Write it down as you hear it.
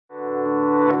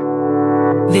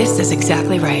This is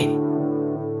exactly right.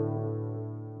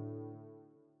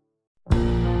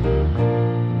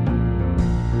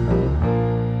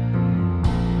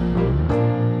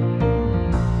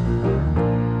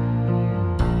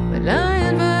 When I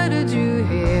invited you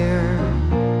here,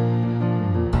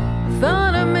 I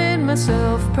thought I made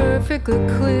myself perfectly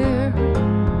clear.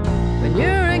 When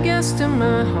you're a guest in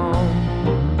my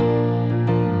home,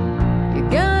 you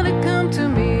gotta come to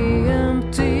me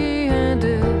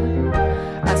empty-handed.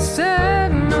 I said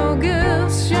no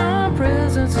gifts, your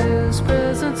presence is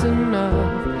presence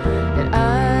enough. And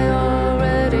I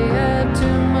already had too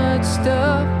much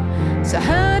stuff. So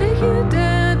how do you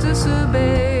dare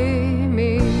disobey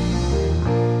me?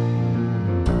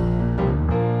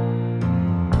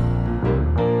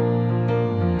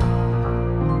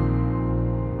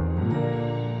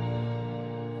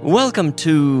 Welcome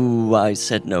to I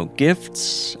Said No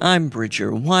Gifts. I'm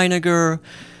Bridger Weiniger.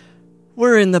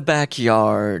 We're in the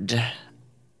backyard.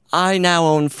 I now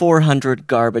own 400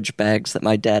 garbage bags that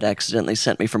my dad accidentally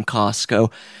sent me from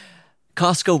Costco.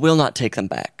 Costco will not take them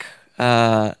back.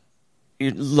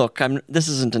 Look, this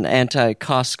isn't an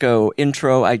anti-Costco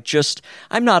intro.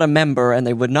 I'm not a member, and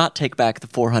they would not take back the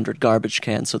 400 garbage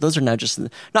cans. So those are now just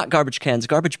not garbage cans,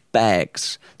 garbage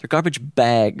bags. They're garbage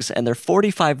bags, and they're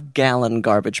 45-gallon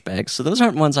garbage bags. So those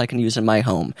aren't ones I can use in my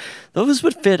home. Those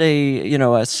would fit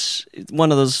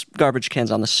one of those garbage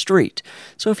cans on the street.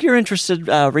 So if you're interested,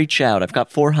 reach out. I've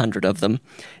got 400 of them,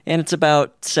 and it's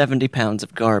about 70 pounds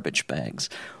of garbage bags.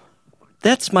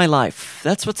 That's my life.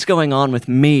 That's what's going on with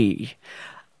me.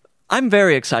 I'm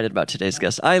very excited about today's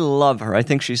guest. I love her. I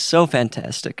think she's so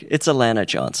fantastic. It's Alana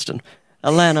Johnston.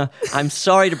 Alana, I'm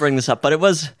sorry to bring this up, but it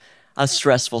was a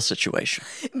stressful situation.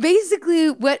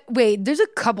 Basically, there's a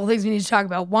couple things we need to talk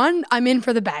about. One, I'm in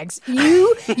for the bags.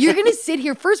 You're going to sit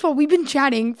here. First of all, we've been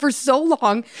chatting for so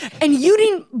long, and you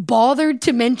didn't bother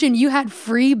to mention you had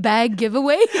free bag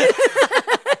giveaway.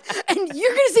 And you're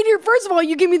going to sit here. First of all,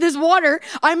 you give me this water.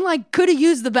 I'm like, could have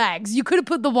used the bags. You could have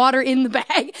put the water in the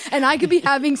bag, and I could be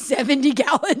having 70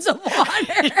 gallons of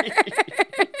water.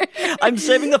 I'm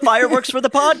saving the fireworks for the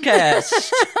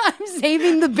podcast. I'm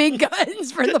saving the big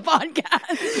guns for the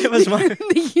podcast. It was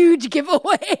the huge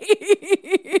giveaway.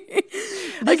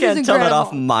 I can't tell that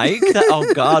off mic.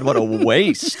 Oh, God, what a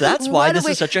waste. That's why this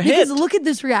is such a hit. Because look at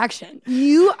this reaction.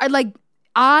 You are like,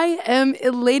 I am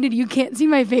elated. You can't see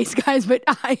my face, guys, but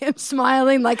I am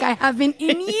smiling like I haven't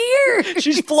in years.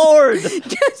 She's floored.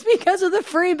 Just because of the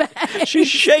free bag. She's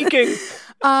shaking.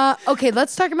 Okay,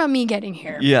 let's talk about me getting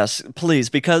here. Yes, please,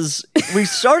 because we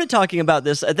started talking about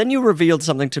this, and then you revealed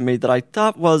something to me that I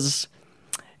thought was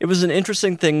an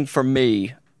interesting thing for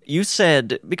me. You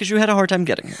said, because you had a hard time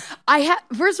getting here.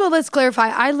 First of all, let's clarify.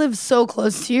 I live so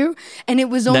close to you, and it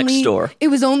was only... Next door. It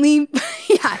was only...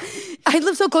 Yeah. I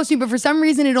live so close to you, but for some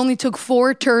reason, it only took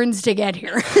 4 turns to get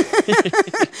here.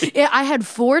 Yeah, I had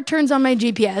 4 turns on my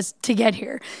GPS to get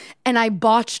here, and I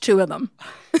botched 2 of them.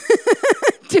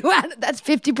 That's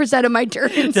 50% of my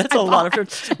turns. That's a lot of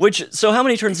turns. So how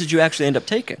many turns did you actually end up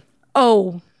taking?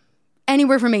 Oh,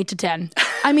 anywhere from 8 to 10.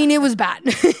 I mean, it was bad.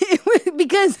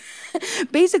 Because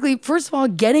basically, first of all,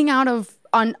 I'm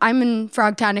in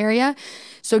Frogtown area,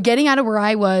 so getting out of where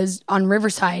I was on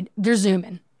Riverside, they're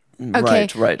zooming. Okay.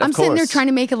 Right. I'm sitting there trying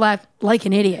to make a left like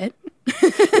an idiot.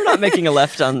 You're not making a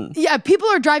left on... Yeah, people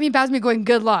are driving past me going,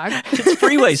 good luck. It's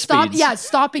freeway speeds. Yeah,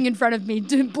 stopping in front of me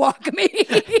to block me.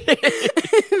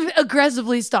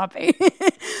 Aggressively stopping.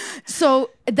 So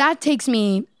that takes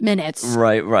me minutes.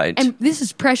 Right. And this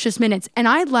is precious minutes. And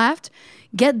I left,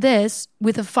 get this,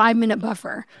 with a 5-minute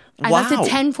buffer. I left at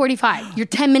 10:45. You're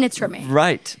 10 minutes from me.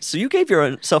 Right. So you gave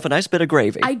yourself a nice bit of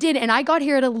gravy. I did, and I got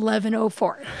here at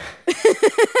 11:04.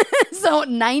 So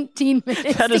 19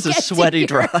 minutes. That is a sweaty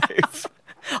drive.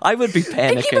 I would be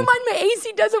panicking. And keep in mind, my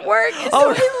AC doesn't work.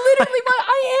 So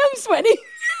I am sweating.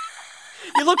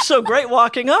 You look so great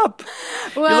walking up.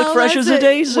 Well, you look fresh as a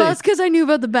daisy. Well, it's because I knew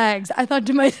about the bags. I thought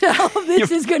to myself,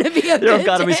 this is going to be a good day. There have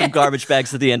got to be some garbage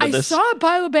bags at the end of this. I saw a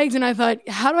pile of bags and I thought,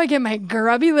 how do I get my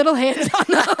grubby little hands on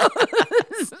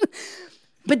those?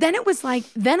 But then it was like,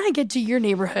 then I get to your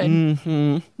neighborhood.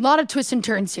 Mm-hmm. A lot of twists and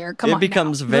turns here. Come on. It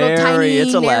becomes little tiny,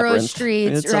 it's a narrow labyrinth.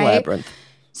 streets, It's right? a labyrinth.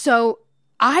 So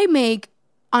I make,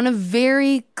 on a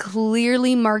very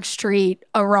clearly marked street,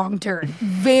 a wrong turn.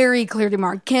 Very clearly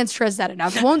marked. Can't stress that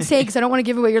enough. Won't say because I don't want to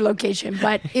give away your location,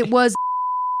 but it was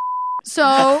So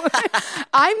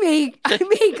I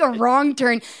make a wrong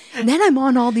turn. And then I'm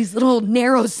on all these little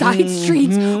narrow side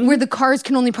streets where the cars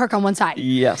can only park on one side.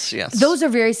 Yes. Those are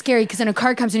very scary because then a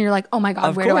car comes in and you're like, oh my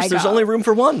God, where do I go? There's only room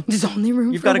for one. There's only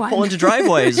room You've for one. got to pull into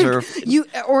driveways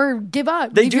or give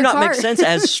up. They Leave do your not car. make sense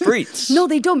as streets. No,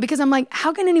 they don't, because I'm like,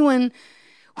 how can anyone...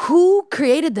 Who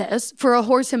created this for a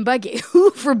horse and buggy?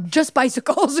 Who for just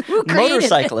bicycles? Who created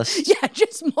Motorcyclists. It? Yeah,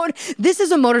 just This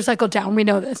is a motorcycle town. We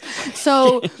know this.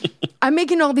 So I'm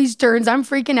making all these turns. I'm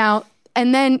freaking out.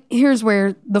 And then here's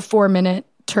where the 4-minute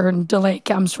turn delay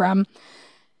comes from.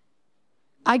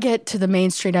 I get to the main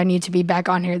street. I need to be back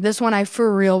on here. This one I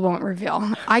for real won't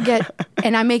reveal.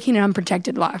 And I'm making an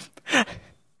unprotected laugh.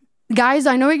 Guys,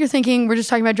 I know what you're thinking. We're just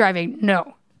talking about driving.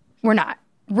 No, we're not.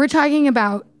 We're talking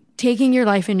about taking your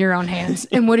life in your own hands.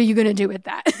 And what are you going to do with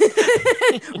that?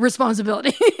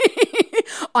 Responsibility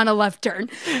on a left turn.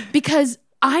 Because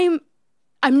I'm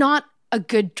not a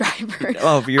good driver.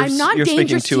 Oh, you're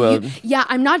speaking to you. Yeah,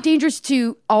 I'm not dangerous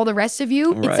to all the rest of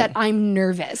you. Right. It's that I'm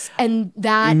nervous. And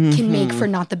that can make for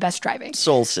not the best driving.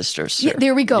 Soul sisters. Yeah,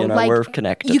 there we go. We're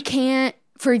connected. You can't,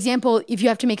 for example, if you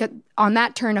have to make on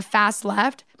that turn a fast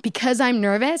left, because I'm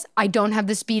nervous, I don't have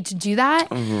the speed to do that.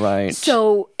 Right.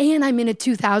 So, and I'm in a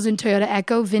 2000 Toyota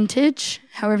Echo vintage,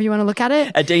 however you want to look at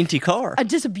it. A dainty car.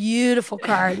 Just a beautiful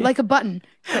car, like a button.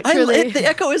 The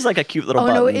Echo is like a cute little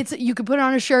button. Oh, no, you could put it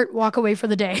on a shirt, walk away for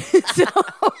the day.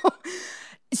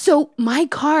 So my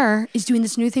car is doing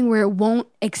this new thing where it won't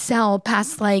excel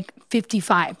past like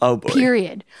 55. Oh, boy.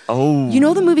 Period. Oh. You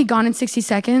know the movie Gone in 60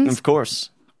 Seconds? Of course.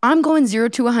 I'm going 0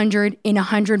 to 100 in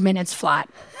 100 minutes flat.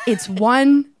 It's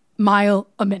 1 mile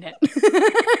a minute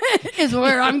is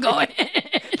where I'm going.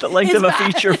 The length of a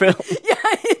feature film. Yeah,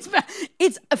 it's bad.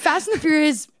 It's Fast and the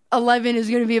Furious 11 is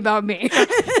going to be about me.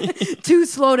 Too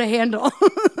slow to handle.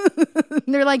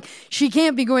 They're like, she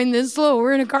can't be going this slow.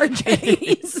 We're in a car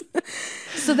chase.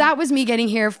 So that was me getting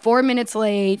here 4 minutes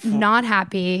late, not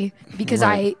happy because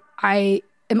I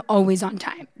am always on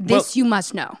time. You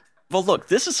must know. Well, look,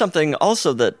 this is something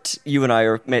also that you and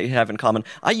I may have in common.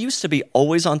 I used to be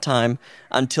always on time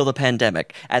until the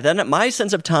pandemic. And then my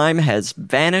sense of time has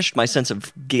vanished. My sense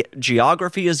of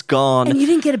geography is gone. And you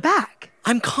didn't get it back.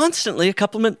 I'm constantly a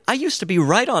couple minutes. I used to be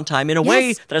right on time in a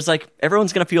way that I was like,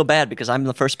 everyone's going to feel bad because I'm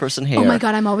the first person here. Oh my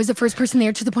God, I'm always the first person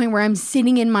there to the point where I'm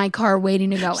sitting in my car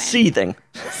waiting to go in. Seething.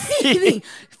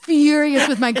 Furious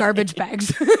with my garbage bags,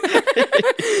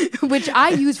 which I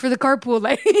use for the carpool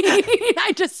lane.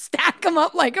 I just stack them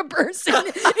up like a person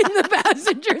in the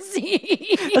passenger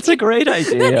seat. That's a great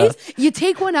idea. You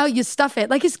take one out, you stuff it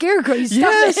like a scarecrow. You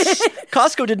stuff it.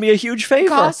 Costco did me a huge favor.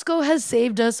 Costco has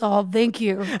saved us all. Thank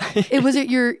you.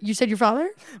 You said your father?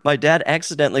 My dad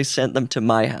accidentally sent them to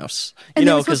my house.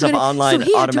 Because of online so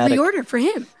he automatic. Had to reorder for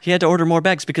him. He had to order more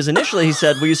bags because initially he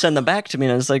said, "Will you send them back to me?"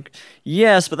 And I was like,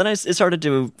 "Yes," but then it started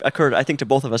to occur, I think, to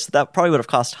both of us that probably would have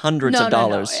cost hundreds of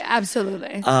dollars. No,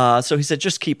 absolutely. So he said,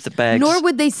 "Just keep the bags." Nor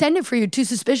would they send it for you. Too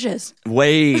suspicious.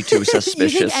 Way too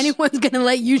suspicious. You think anyone's going to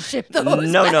let you ship those?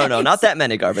 No, not that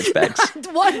many garbage bags.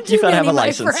 One too You've got to many, have a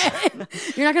license. Friend.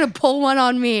 You're not going to pull one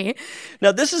on me.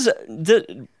 Now,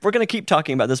 we're going to keep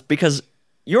talking about this because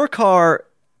your car,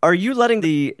 are you letting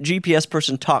the GPS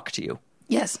person talk to you?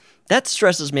 Yes. That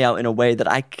stresses me out in a way that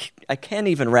I can't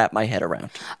even wrap my head around.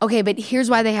 Okay, but here's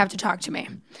why they have to talk to me.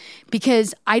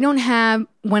 Because I don't have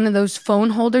one of those phone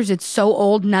holders. It's so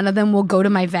old, none of them will go to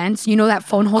my vents. You know that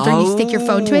phone holder, and you stick your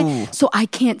phone to it? So I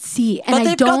can't see. And but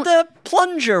they've got the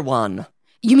plunger one.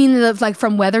 You mean like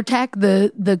from WeatherTech,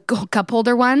 the cup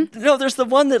holder one? No, there's the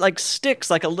one that sticks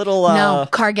like a little... No,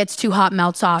 car gets too hot,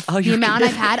 melts off. The amount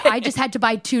I've had, I just had to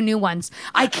buy 2 new ones.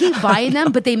 I keep buying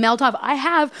them, but they melt off. I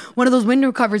have one of those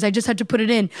window covers. I just had to put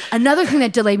it in. Another thing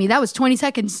that delayed me, that was 20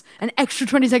 seconds, an extra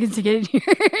 20 seconds to get in here.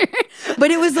 But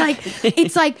it was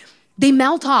it's like... They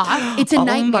melt off. It's a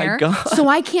nightmare. My God. So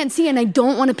I can't see, and I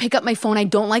don't want to pick up my phone. I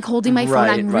don't like holding my phone.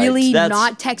 I'm really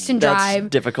not text and drive.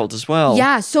 That's difficult as well.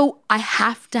 Yeah, so I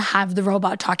have to have the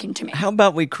robot talking to me. How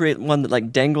about we create one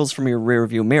that dangles from your rear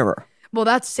view mirror? Well,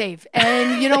 that's safe.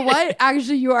 And you know what?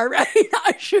 Actually, you are right.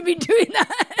 I should be doing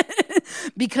that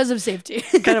because of safety.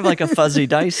 Kind of like a fuzzy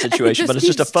dice situation, but it's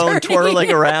just a phone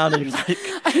twirling around and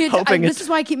you're hoping this is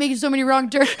why I keep making so many wrong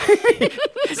turns.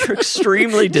 You're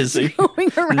extremely dizzy.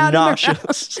 Going around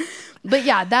nauseous. But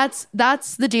yeah,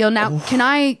 that's the deal. Now, can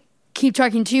I keep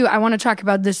talking to you? I want to talk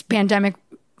about this pandemic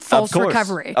false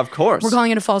recovery. Of course. We're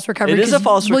calling it a false recovery. It is a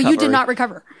false recovery. Well, you did not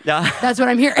recover. That's what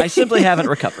I'm hearing. I simply haven't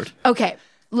recovered. Okay.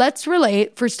 Let's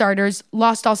relate, for starters,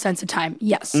 lost all sense of time.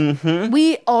 Yes. Mm-hmm.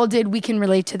 We all did. We can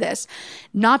relate to this.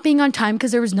 Not being on time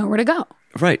because there was nowhere to go.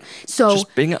 Right. So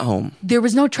just being at home. there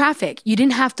was no traffic. You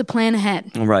didn't have to plan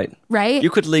ahead. Right. Right? You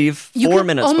could leave 4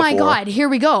 minutes Oh my before. God, here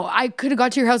we go. I could have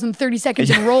got to your house in 30 seconds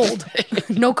and rolled.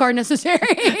 No car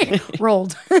necessary.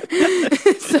 Rolled.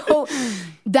 So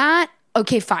that,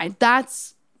 okay, fine.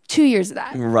 That's 2 years of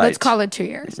that. Right. Let's call it 2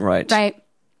 years. Right. Right.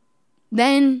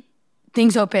 Then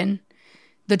things open.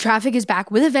 The traffic is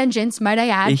back with a vengeance, might I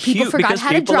add. People forgot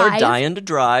how to drive. Because people are dying to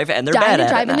drive, and they're bad at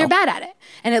it now. And they're bad at it.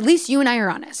 And at least you and I are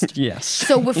honest. Yes.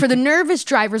 So for the nervous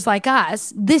drivers like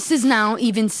us, this is now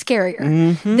even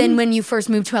scarier than when you first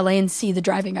moved to LA and see the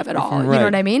driving of it all. Right. You know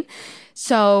what I mean?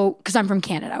 So, because I'm from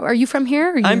Canada. Are you from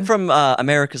here? I'm from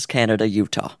America's Canada,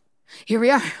 Utah. Here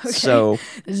we are. Okay. So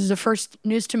this is the first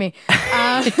news to me.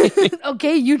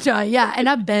 Okay, Utah. Yeah, and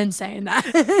I've been saying that.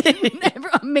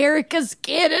 America's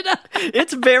Canada.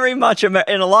 It's very much in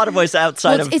a lot of ways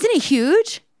outside of. Isn't it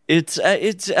huge? It's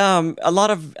a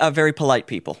lot of very polite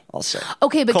people. I'll say.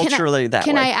 Okay, but culturally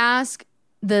can I ask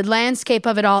the landscape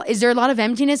of it all? Is there a lot of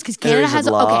emptiness? Because Canada There's has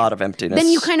a lot of emptiness. Then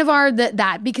you kind of are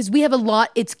that because we have a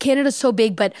lot. It's Canada's so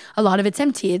big, but a lot of it's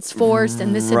empty. It's forced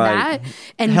and this and that,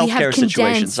 and we have healthcare condensed.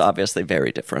 situations obviously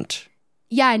very different.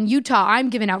 Yeah, in Utah, I'm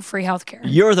giving out free healthcare.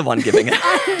 You're the one giving it.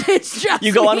 It's just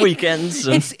you go on weekends.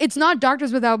 And... It's not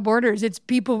Doctors Without Borders. It's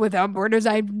People Without Borders.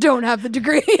 I don't have the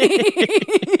degree,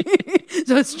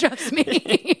 so it's just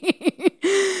me.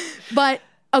 But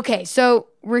okay, so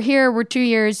we're here. We're 2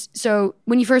 years. So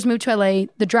when you first moved to LA,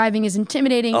 the driving is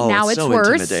intimidating. Oh, now it's so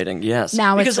worse. Intimidating. Yes.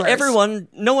 Now because it's worse.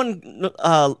 no one,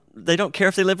 they don't care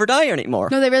if they live or die anymore.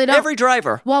 No, they really don't. Every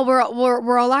driver. Well,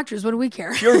 we're all actors. What do we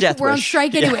care? Pure death We're on wish.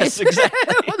 strike anyways. Yes,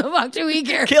 exactly. What the fuck do we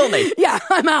care? Kill me. Yeah,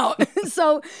 I'm out.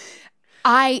 So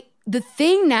the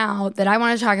thing now that I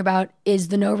want to talk about is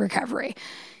the no recovery.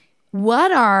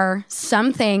 What are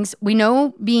some things we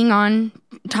know being on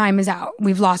time is out?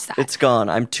 We've lost that. It's gone.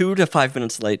 I'm 2 to 5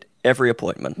 minutes late every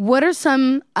appointment. What are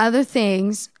some other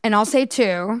things, and I'll say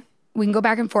two, we can go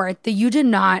back and forth, that you did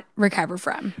not recover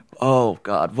from? Oh,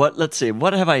 God. Let's see.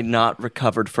 What have I not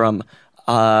recovered from?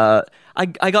 I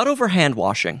got over hand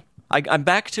washing. I'm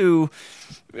back to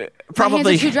probably... My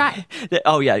hands are too dry.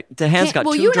 Oh, yeah. The hands got too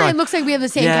dry. Well, you and I, it looks like we have the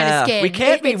same kind of skin. We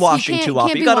can't be washing too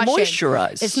often. You got to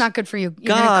moisturize. It's not good for you.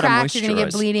 You're going to crack. You're going to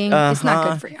get bleeding. It's not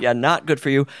good for you. Yeah, not good for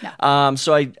you. No.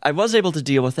 So I was able to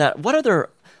deal with that. What other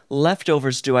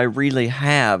leftovers do I really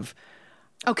have?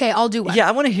 Okay, I'll do one. Yeah,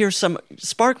 I want to hear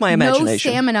spark my imagination. No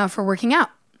stamina for working out.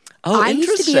 Oh, I used to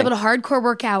be interesting. able to hardcore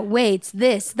work out weights,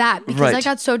 this, that, because Right. I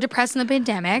got so depressed in the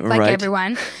pandemic, like Right.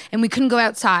 everyone, and we couldn't go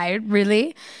outside,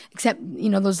 really, except,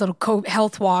 those little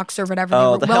health walks or whatever. Oh, they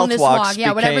were, the health wellness walks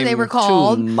walk, whatever they were became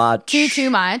called. too much.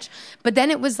 Too much. But then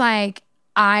it was like,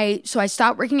 I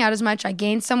stopped working out as much. I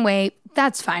gained some weight.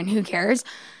 That's fine. Who cares?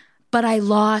 But I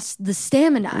lost the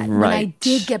stamina when I Right.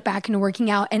 did get back into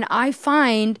working out. And I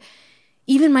find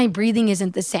even my breathing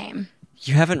isn't the same.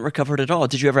 You haven't recovered at all.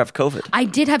 Did you ever have COVID? I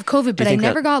did have COVID, but I think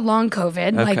never got long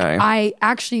COVID. Like Okay. my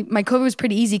COVID was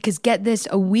pretty easy because get this,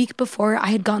 a week before I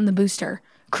had gotten the booster,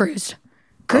 cruised.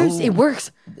 It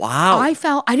works. Wow. I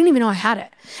didn't even know I had it.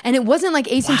 And it wasn't like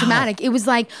asymptomatic. It was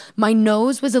like my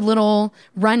nose was a little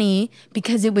runny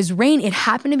because it was rain. It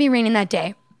happened to be raining that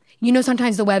day.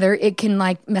 Sometimes the weather, it can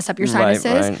like mess up your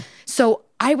sinuses. Right. So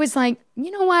I was like,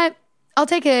 you know what? I'll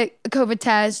take a COVID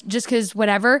test just because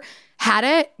whatever. Had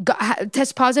it,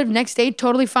 test positive next day,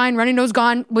 totally fine. Runny nose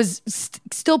gone, was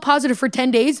still positive for 10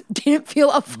 days. Didn't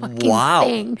feel a fucking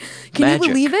thing. Can Magic. you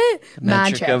believe it?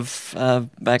 Magic of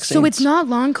vaccines. So it's not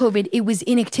long COVID, it was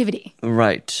inactivity.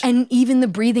 Right. And even the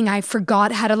breathing, I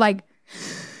forgot how to like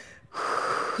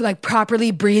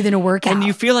properly breathe in a workout. And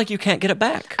you feel like you can't get it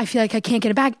back. I feel like I can't get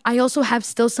it back. I also have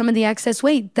still some of the excess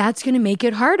weight. That's going to make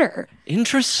it harder.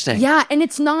 Interesting. Yeah, and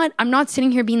I'm not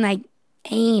sitting here being like,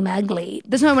 I'm ugly.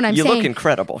 That's not what I'm saying. You look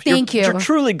incredible. Thank you. You're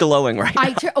truly glowing right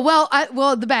now.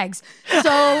 Well, the bags.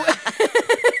 So,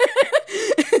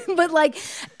 but like,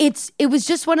 it was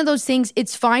just one of those things.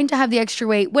 It's fine to have the extra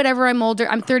weight. Whatever. I'm older.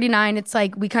 I'm 39. It's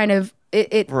like we kind of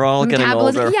we're all getting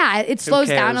metabolism- older. Yeah, it slows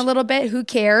down a little bit. Who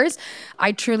cares?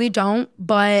 I truly don't.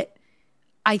 But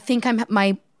I think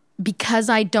because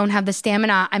I don't have the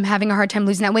stamina, I'm having a hard time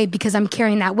losing that weight because I'm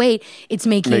carrying that weight. It's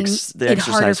making it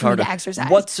harder for me to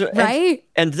exercise. Right?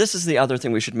 And this is the other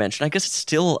thing we should mention. I guess it's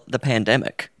still the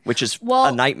pandemic, which is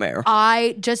a nightmare.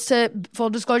 Full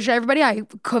disclosure to everybody, I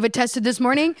COVID tested this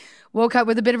morning, woke up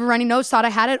with a bit of a runny nose, thought I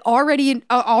had it already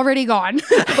gone.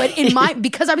 But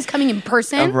because I was coming in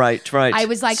person, right. I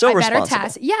was like, so I better responsible.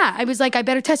 test. Yeah, I was like, I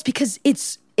better test because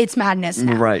it's madness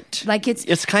now. Right. Like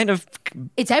it's kind of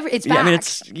it's bad. Yeah, I mean,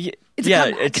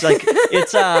 it's like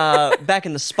it's back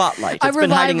in the spotlight. It's been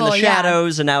hiding in the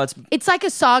shadows, and now it's like a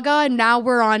saga, and now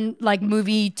we're on like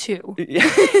movie 2.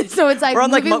 So it's like we're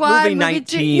on like movie 1, movie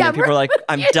 19, Yeah, and people are like,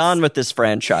 "I'm done with this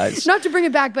franchise." Not to bring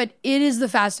it back, but it is the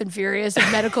Fast and Furious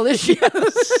of medical issues.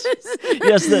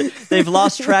 Yes, they've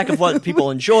lost track of what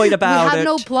people enjoyed about it. We have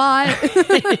no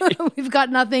plot. We've got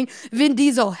nothing. Vin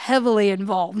Diesel heavily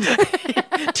involved.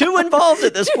 Too involved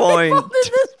at this point.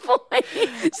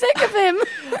 Sick of him.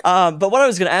 But what I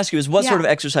was going to ask you is, what sort of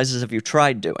exercises have you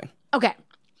tried doing? Okay.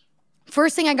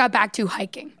 First thing I got back to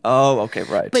hiking. Oh, okay,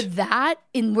 right. But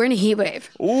we're in a heat wave.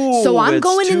 Ooh, so I'm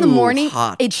going in the morning.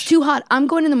 Hot. It's too hot. I'm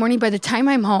going in the morning. By the time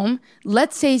I'm home,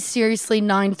 let's say seriously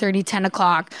 9:30, 10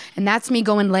 o'clock, and that's me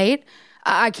going late.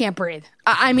 I can't breathe.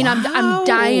 I'm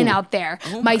dying out there.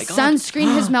 My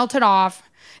sunscreen has melted off.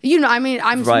 I'm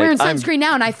wearing sunscreen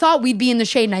now, and I thought we'd be in the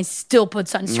shade, and I still put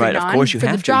sunscreen on. Of course you for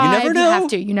have the to. drive. You never know.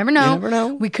 You never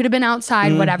know. We could have been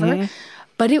outside, whatever.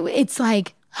 But it's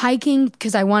like hiking,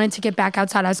 because I wanted to get back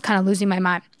outside. I was kind of losing my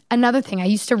mind. Another thing, I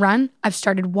used to run. I've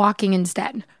started walking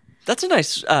instead. That's a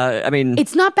nice,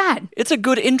 it's not bad. It's a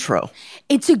good intro.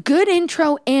 It's a good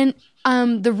intro, and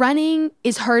the running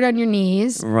is hard on your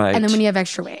knees. Right. And then when you have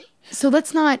extra weight. So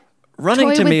let's not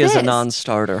Running to me is a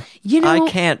non-starter.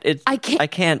 I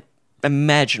can't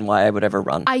imagine why I would ever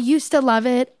run. I used to love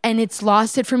it, and it's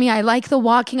lost it for me. I like the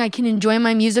walking. I can enjoy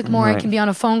my music more. Right. I can be on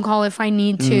a phone call if I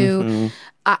need to.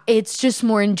 It's just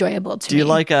more enjoyable to me. Do you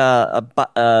like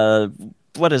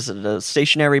what is it? A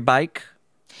stationary bike?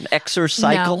 An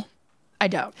exercycle? No, I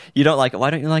don't. You don't like it? Why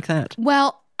don't you like that?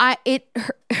 Well, it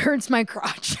hurts my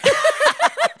crotch.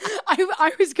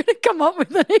 I was going to come up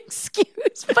with an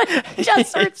excuse, but it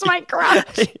just hurts my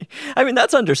crotch. I mean,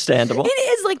 that's understandable. It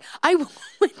is. Like, I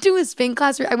went to a spin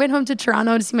class. I went home to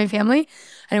Toronto to see my family,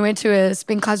 and I went to a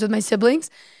spin class with my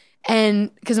siblings.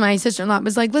 And because my sister-in-law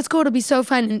was like, let's go, it'll be so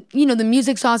fun. And, the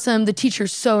music's awesome. The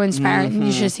teacher's so inspiring.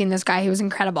 You should have seen this guy. He was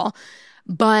incredible.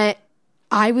 But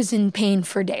I was in pain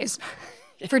for days.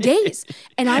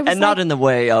 And I was not in the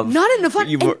way of not in the fun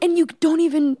and you don't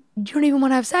even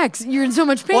want to have sex. You're in so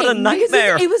much pain. What a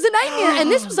nightmare. It was a nightmare.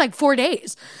 And this was like 4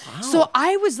 days. Wow. So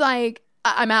I was like,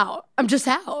 I'm out. I'm just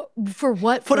out. For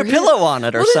what? Put a pillow on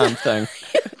it or something.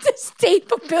 Just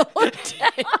tape a pillow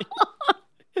down.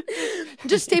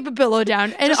 Just tape a pillow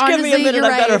down. And just honestly, give me a minute.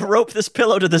 I've got to rope this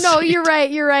pillow to the seat. No, you're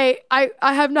right. I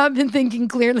have not been thinking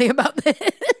clearly about this.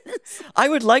 I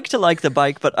would like to like the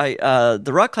bike, but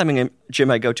the rock climbing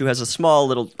gym I go to has a small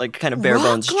little, like, kind of bare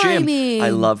bones gym. I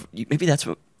love. Maybe that's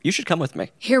what. You should come with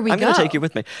me. Here we go. I'm going to take you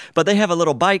with me. But they have a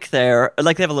little bike there.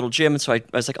 Like, they have a little gym. So I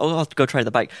was like, I'll have to go try the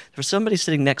bike. There was somebody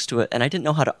sitting next to it, and I didn't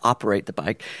know how to operate the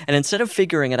bike. And instead of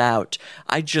figuring it out,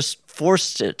 I just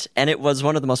forced it. And it was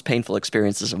one of the most painful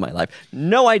experiences of my life.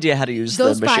 No idea how to use the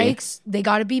machine. Those bikes, they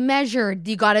got to be measured.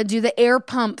 You got to do the air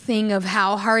pump thing of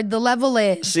how hard the level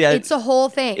is. See, it's a whole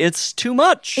thing. It's too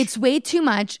much. It's way too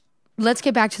much. Let's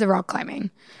get back to the rock climbing.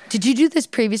 Did you do this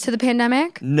previous to the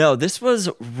pandemic? No, this was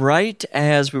right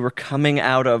as we were coming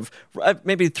out of,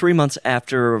 maybe 3 months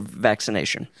after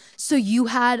vaccination. So you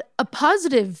had a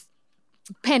positive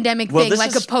pandemic thing,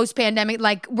 like a post-pandemic,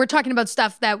 like we're talking about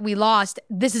stuff that we lost.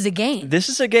 This is a gain. This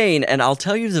is a gain, and I'll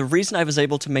tell you the reason I was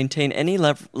able to maintain any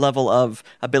level of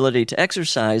ability to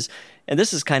exercise, and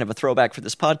this is kind of a throwback for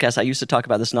this podcast. I used to talk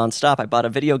about this nonstop. I bought a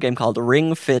video game called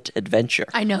Ring Fit Adventure.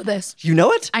 I know this. You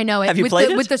know it? I know it. Have you played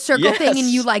it? With the circle thing,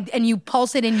 and you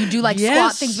pulse it, and you do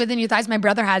squat things within your thighs. My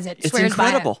brother has it. It's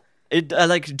incredible.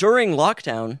 During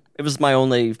lockdown, it was my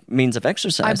only means of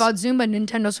exercise. I bought Zumba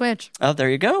Nintendo Switch. Oh, there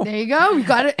you go. There you go. We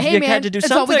got it. Hey, man, had to do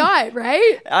that's something. all we got,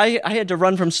 right? I had to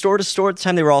run from store to store. At the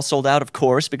time, they were all sold out, of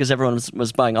course, because everyone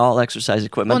was buying all exercise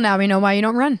equipment. Well, now we know why you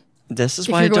don't run. This is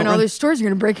why I don't run. If you're going to all those stores, you're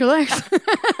going to break your legs.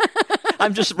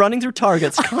 I'm just running through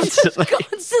Targets constantly.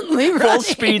 Constantly running. Full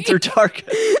speed through Target.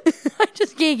 I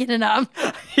just can't get enough.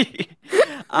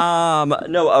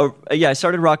 I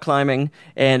started rock climbing,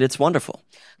 and it's wonderful.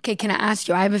 Okay, can I ask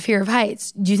you? I have a fear of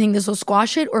heights. Do you think this will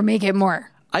squash it or make it more?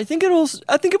 I think it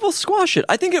will squash it.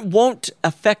 I think it won't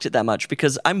affect it that much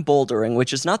because I'm bouldering,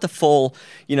 which is not the full,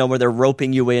 where they're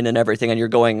roping you in and everything and you're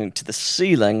going to the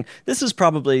ceiling. This is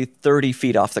probably 30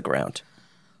 feet off the ground.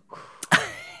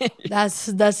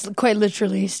 That's quite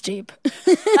literally steep.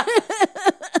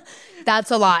 That's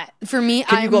a lot. For me,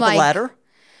 Can you go up a ladder?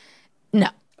 No.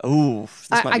 Ooh,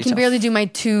 I can barely do my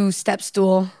 2-step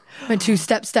stool. My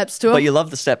 2-step stool. But you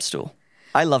love the step stool.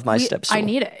 I love my step stool. I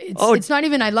need it. It's not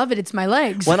even I love it, it's my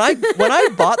legs. When I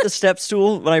bought the step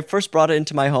stool, when I first brought it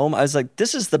into my home, I was like,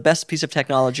 this is the best piece of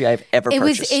technology I've ever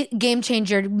purchased. It was a game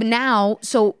changer. Now,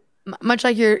 so much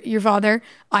like your father,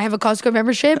 I have a Costco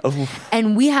membership. Ooh.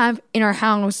 And we have in our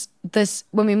house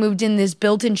when we moved in, this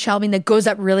built-in shelving that goes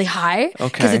up really high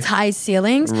because it's high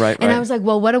ceilings. Right. And I was like,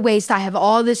 well, what a waste. I have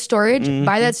all this storage.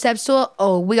 Buy that step stool.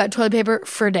 Oh, we got toilet paper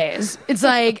for days. It's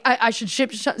like, I should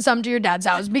ship some to your dad's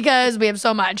house because we have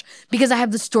so much. Because I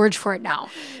have the storage for it now.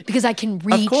 Because I can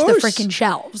reach the freaking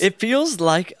shelves. It feels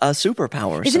like a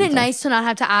superpower. Isn't it nice to not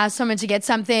have to ask someone to get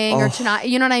something or to not,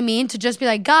 you know what I mean? To just be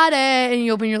like, got it. And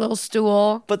you open your little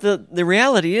stool. But the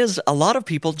reality is a lot of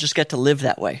people just get to live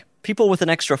that way. People with an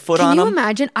extra foot on them. Can you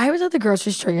imagine? I was at the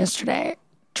grocery store yesterday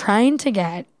trying to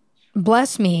get,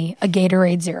 bless me, a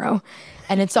Gatorade Zero.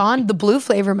 And it's on the blue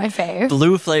flavor, my fave.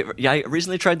 Blue flavor. Yeah, I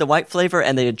recently tried the white flavor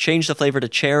and they had changed the flavor to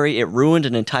cherry. It ruined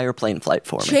an entire plane flight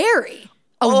for me. Cherry?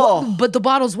 Oh, but the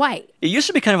bottle's white. It used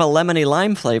to be kind of a lemony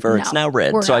lime flavor. No, it's now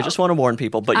red. So I just want to warn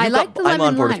people. But I'm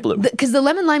on board with blue. Because the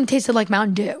lemon lime tasted like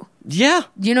Mountain Dew. Yeah.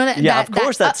 You know that? Yeah, of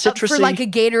course. That citrusy. For like a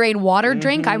Gatorade water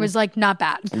drink, I was like, not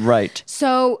bad. Right.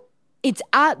 So it's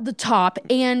at the top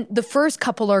and the first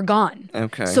couple are gone.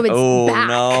 Okay. So it's back.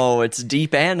 Oh, no. It's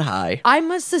deep and high. I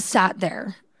must have sat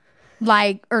there,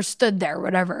 or stood there,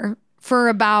 whatever, for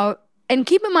about... And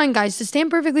keep in mind, guys, to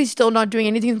stand perfectly still, not doing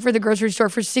anything for the grocery store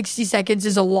for 60 seconds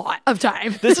is a lot of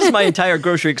time. This is my entire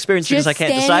grocery experience because I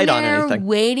can't decide on anything.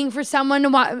 Waiting for someone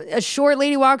to a short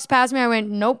lady walks past me. I went,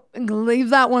 nope,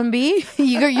 leave that one be.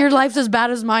 Your life's as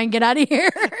bad as mine. Get out of here.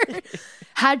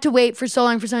 Had to wait for so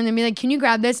long for someone to be like, can you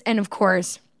grab this? And of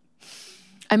course,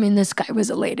 I mean, this guy was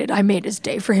elated. I made his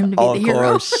day for him to be the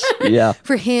hero. Of course, yeah.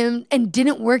 For him, and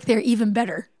didn't work there even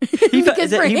better.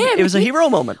 Because for him, it was a hero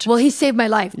moment. Well, he saved my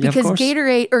life because course.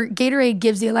 Gatorade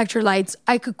gives the electrolytes.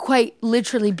 I could quite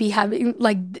literally be having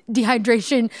like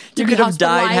dehydration. You could have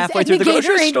died halfway through the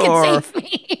grocery store. Could save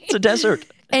me. It's a desert.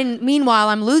 And meanwhile,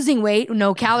 I'm losing weight.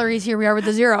 No calories. Here we are with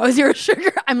the zero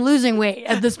sugar. I'm losing weight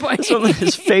at this point. Someone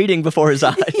is fading before his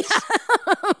eyes. Yeah.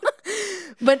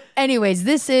 But anyways,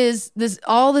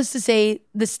 all this to say,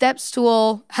 the step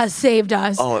stool has saved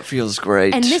us. Oh, it feels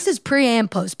great. And this is pre and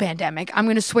post pandemic. I'm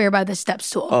going to swear by the step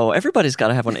stool. Oh, everybody's got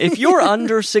to have one. If you're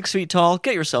under 6 feet tall,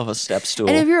 get yourself a step stool.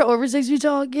 And if you're over 6 feet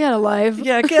tall, get a life.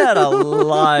 Yeah, get a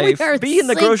life. Be in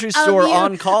the grocery store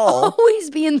on call. Always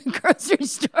be in the grocery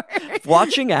store.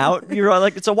 Watching out. You're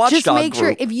like, it's a watchdog Just make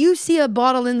sure if you see a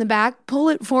bottle in the back, pull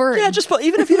it forward. Yeah,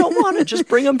 even if you don't want it, just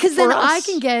bring them for us. Because then I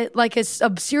can get like a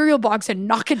cereal box and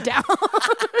knock it down.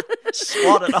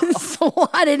 Swat it off.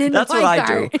 Swat it into That's my what cart.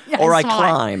 I do. Yeah, or I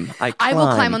climb. I will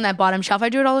climb on that bottom shelf. I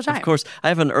do it all the time. Of course. I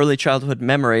have an early childhood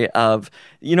memory of,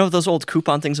 those old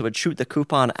coupon things that would shoot the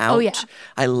coupon out? Oh, yeah.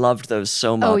 I loved those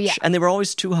so much. Oh, yeah. And they were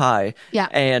always too high. Yeah.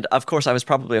 And, of course, I was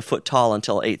probably a foot tall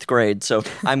until 8th grade. So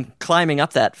I'm climbing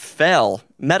up that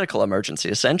medical emergency,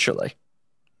 essentially.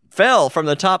 Fell from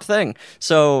the top thing.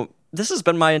 So this has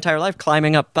been my entire life,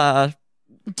 climbing up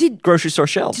grocery store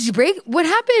shelves. Did you break? What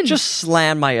happened? Just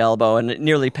slammed my elbow and it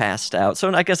nearly passed out.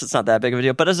 So I guess it's not that big of a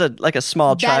deal. But as a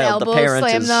small child, the parent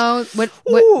slam, is... though?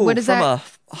 What is that? From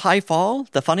a high fall?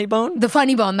 The funny bone? The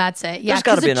funny bone, that's it. Yeah, There's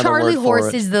got to be another Charlie word for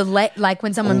horse it. is the like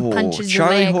when someone punches your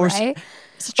Charlie leg, horse. right?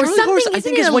 Charlie horse, I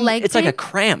think, is when it's like a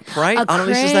cramp, right?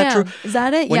 Honestly, is that true? Is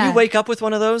that it? When you wake up with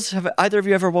one of those, have either of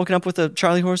you ever woken up with a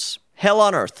Charlie horse? Hell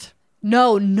on earth.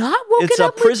 No, not woken it's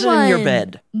up with one. It's a prison in your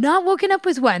bed. Not woken up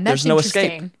with one. That's There's no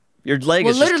interesting. escape. Your leg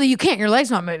is literally, you can't. Your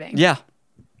leg's not moving. Yeah.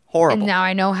 Horrible. And now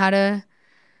I know how to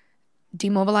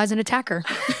demobilize an attacker.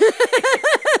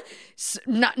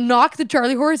 Knock the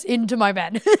Charlie horse into my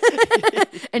bed.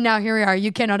 And now here we are.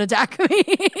 You cannot attack me.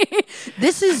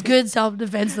 This is good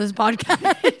self-defense, this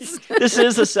podcast. This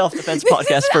is a self-defense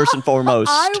podcast, first and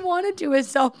foremost. I want to do a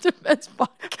self-defense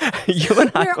podcast you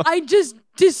and I just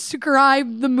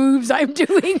describe the moves I'm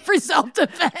doing for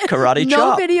self-defense. Karate chop.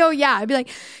 No video, yeah. I'd be like,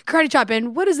 karate chop,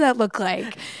 and what does that look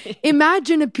like?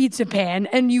 Imagine a pizza pan,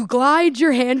 and you glide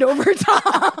your hand over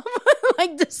top.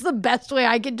 Like, this is the best way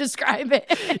I can describe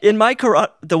it. In my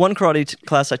the one karate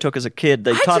class I took as a kid,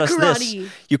 they taught us this.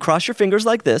 You cross your fingers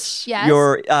like this, yes.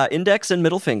 Your index and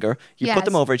middle finger, you put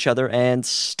them yes. over each other, and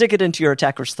stick it into your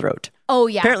attacker's throat. Oh,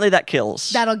 yeah. Apparently that kills.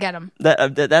 That'll get him.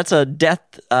 That's a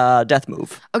death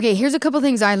move. Okay, here's a couple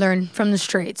things I learned from the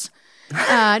streets.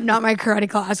 Not my karate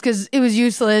class, because it was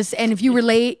useless. And if you were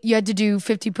late, you had to do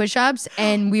 50 push-ups,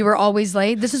 and we were always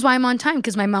late. This is why I'm on time,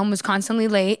 because my mom was constantly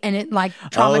late, and it like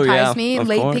traumatized me.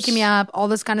 Late picking me up, all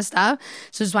this kind of stuff.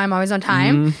 So this is why I'm always on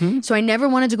time. Mm-hmm. So I never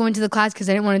wanted to go into the class because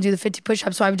I didn't want to do the 50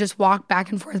 push-ups. So I would just walk back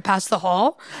and forth past the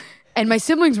hall. And my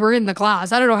siblings were in the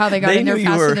class. I don't know how they got in there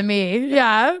faster than me.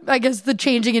 Yeah, I guess the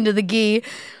changing into the gi.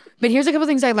 But here's a couple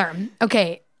things I learned.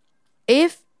 Okay,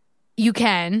 if you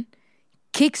can,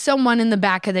 kick someone in the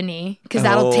back of the knee because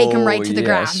that'll take them right to the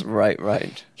ground.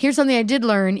 Right. Here's something I did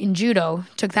learn in judo.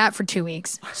 Took that for 2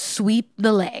 weeks. Sweep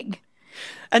the leg.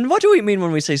 And what do we mean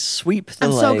when we say sweep the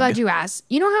leg? I'm so glad you asked.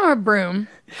 You know how a broom,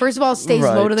 first of all, stays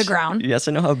low to the ground? Yes,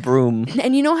 I know how a broom.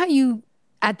 And you know how you,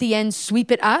 at the end,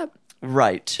 sweep it up?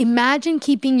 Right. Imagine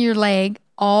keeping your leg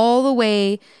all the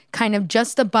way kind of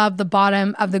just above the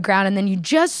bottom of the ground, and then you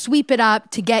just sweep it up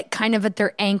to get kind of at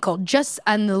their ankle. Just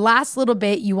on the last little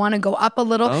bit, you want to go up a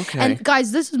little. Okay. And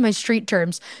guys, this is my street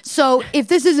terms. So if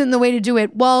this isn't the way to do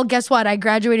it, well, guess what? I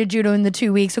graduated judo in the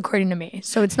 2 weeks, according to me.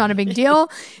 So it's not a big deal.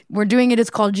 We're doing it.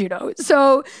 It's called judo.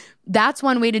 So that's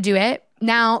one way to do it.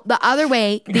 Now, the other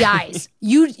way, the eyes.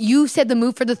 You said the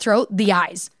move for the throat, the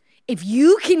eyes. If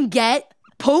you can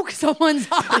poke someone's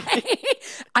eye,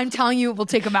 I'm telling you, it will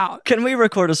take them out. Can we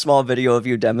record a small video of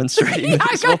you demonstrating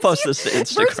this? We'll post this to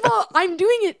Instagram. First of all, I'm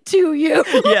doing it to you.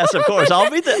 Yes, of course.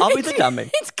 I'll be the dummy.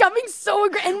 It's coming so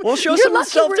aggressive. We'll show some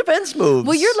self-defense moves.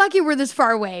 Well, you're lucky we're this far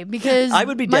away because I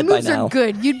would be dead my moves by now. are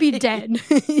good. You'd be dead.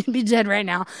 You'd be dead right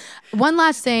now. One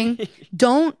last thing.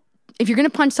 If you're going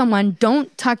to punch someone,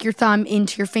 don't tuck your thumb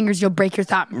into your fingers. You'll break your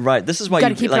thumb. Right. This is why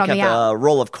you keep it on have the out. a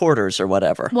roll of quarters or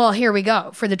whatever. Well, here we go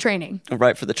for the training.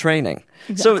 Right, for the training.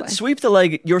 Exactly. So sweep the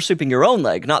leg, you're sweeping your own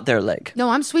leg, not their leg.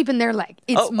 No, I'm sweeping their leg.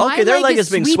 It's okay, their leg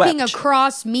is being sweeping swept.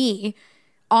 across me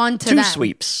onto Two them.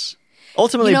 sweeps.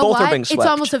 Ultimately, You know both what? are being swept. It's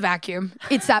almost a vacuum.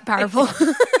 It's that powerful.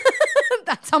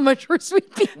 That's how much we're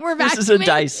sweeping. We're vacuuming. This is a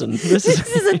Dyson. This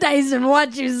is a Dyson.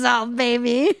 Watch yourself,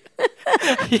 baby.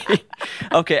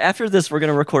 Okay, after this, we're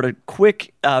going to record a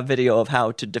quick video of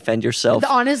how to defend yourself.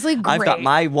 Honestly, great. I've got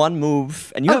my one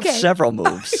move, and you have several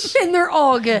moves. And they're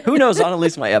all good. Who knows?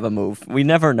 Annalise might have a move. We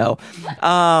never know.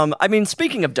 I mean,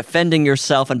 speaking of defending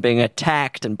yourself and being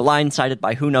attacked and blindsided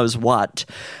by who knows what,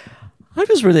 I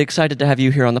was really excited to have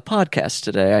you here on the podcast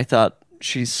today. I thought,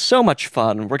 she's so much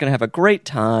fun. We're going to have a great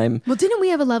time. Well, didn't we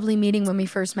have a lovely meeting when we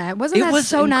first met? Wasn't that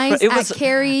so nice at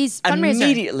Carrie's fundraiser?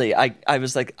 Immediately, I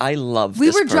was like, I love we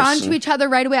this were drawn person. to each other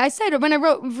right away. I said, when I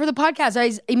wrote for the podcast,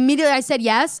 I said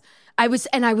yes. I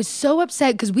was so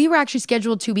upset because we were actually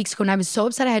scheduled 2 weeks ago, and I was so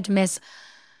upset I had to miss.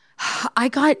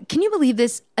 Can you believe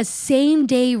this? A same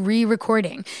day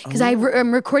re-recording. Because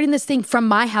I'm recording this thing from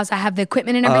my house. I have the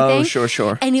equipment and everything. Oh,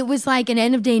 sure. And it was like an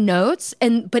end of day notes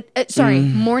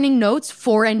morning notes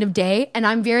for end of day. And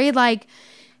I'm very like,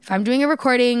 if I'm doing a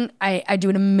recording, I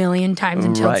do it a million times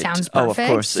until it sounds perfect. Oh, of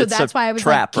course. So it's that's why I was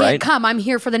trap, like, right? come, I'm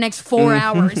here for the next 4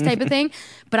 hours type of thing.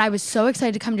 But I was so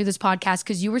excited to come do this podcast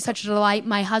because you were such a delight.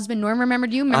 My husband, Norm,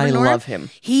 remembered you. Remember Norm? love him.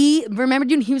 He remembered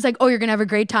you and he was like, oh, you're going to have a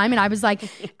great time. And I was like,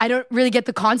 I don't really get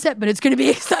the concept, but it's going to be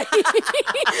exciting.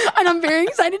 And I'm very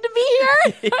excited to be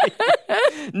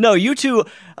here. No, you two,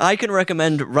 I can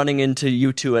recommend running into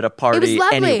you two at a party It was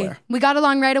lovely. anywhere. We got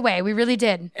along right away. We really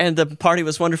did. And the party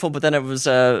was wonderful, but then it was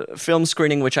a film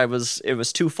screening, which it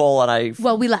was too full, and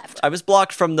we left. I was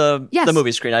blocked from the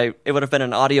movie screen. It would have been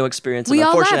an audio experience, and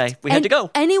unfortunately, we had to go.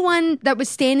 Anyone that was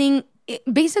standing,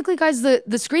 basically, guys,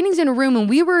 the screening's in a room, and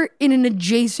we were in an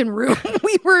adjacent room.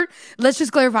 Let's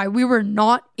just clarify, we were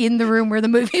not in the room where the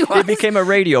movie was. It became a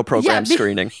radio program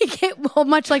screening. Well,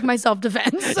 much like my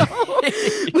self-defense. So,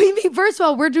 first of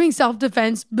all, we're doing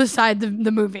self-defense beside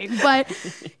the movie. But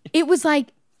it was like,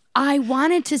 I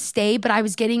wanted to stay, but I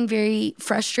was getting very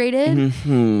frustrated.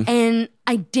 Mm-hmm. And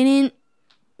I didn't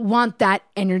want that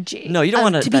energy. No, you don't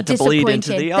want that to bleed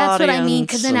into the That's audience. what I mean.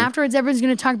 Because then afterwards, everyone's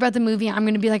going to talk about the movie. I'm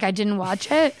going to be like, I didn't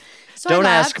watch it. So don't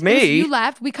I left. ask me. You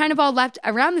left. We kind of all left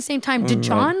around the same time. Did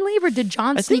John leave or did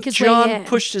John sneak his John way in?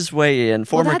 pushed his way in.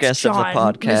 Former guest of the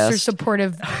podcast. Mr.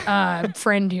 Supportive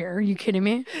friend here. Are you kidding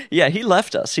me? Yeah, he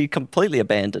left us. He completely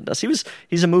abandoned us.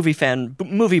 He's a movie fan,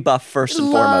 movie buff first and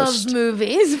foremost. Loves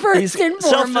movies first and foremost.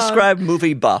 Self-described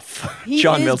movie buff.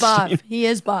 John Milstein. He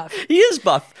is buff. He is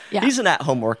buff. Yeah. He's an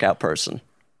at-home workout person.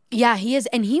 Yeah, he is.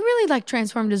 And he really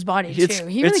transformed his body too.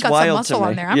 He really got some muscle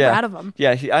on there. I'm proud of him.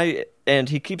 Yeah, and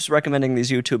he keeps recommending these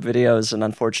YouTube videos, and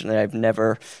unfortunately I've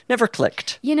never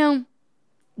clicked.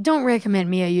 Don't recommend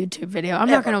me a YouTube video. I'm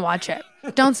not going to watch it.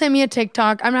 Don't send me a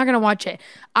TikTok. I'm not going to watch it.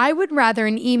 I would rather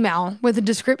an email with a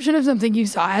description of something you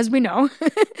saw, as we know,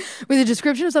 with a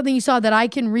description of something you saw that I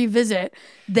can revisit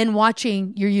than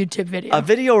watching your YouTube video. A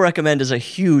video recommend is a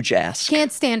huge ask.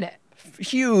 Can't stand it.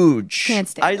 Huge. Can't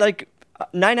stand it.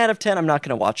 9 out of 10, I'm not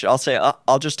going to watch it. I'll say,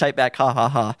 I'll just type back, ha, ha,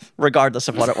 ha, regardless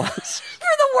of what it was. For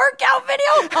the workout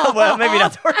video? Well, maybe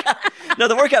not the workout. No,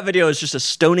 the workout video is just a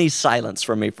stony silence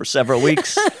from me for several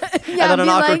weeks. And then an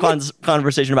awkward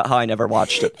conversation about how I never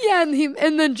watched it. Yeah,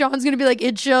 and then John's going to be like,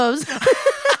 it shows.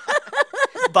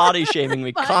 Body shaming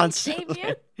me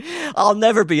constantly. I'll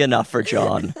never be enough for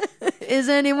John. Is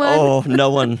anyone? Oh, no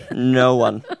one. No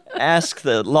one. Ask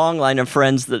the long line of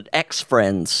friends, the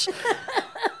ex-friends.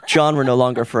 John, we're no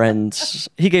longer friends.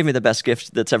 He gave me the best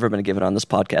gift that's ever been given on this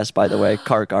podcast, by the way.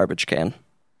 Car garbage can.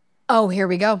 Oh, here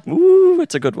we go. Ooh,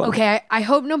 it's a good one. Okay, I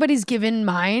hope nobody's given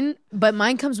mine, but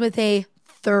mine comes with a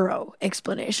thorough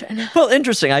explanation. Well,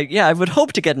 interesting. I would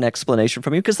hope to get an explanation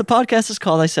from you because the podcast is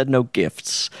called I Said No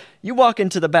Gifts. You walk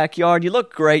into the backyard, you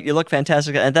look great, you look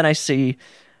fantastic, and then I see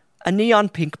a neon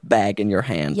pink bag in your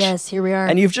hand. Yes, here we are.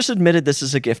 And you've just admitted this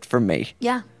is a gift from me.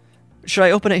 Yeah. Should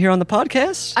I open it here on the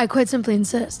podcast? I quite simply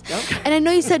insist. Okay. And I know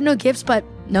you said no gifts, but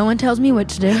no one tells me what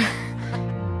to do.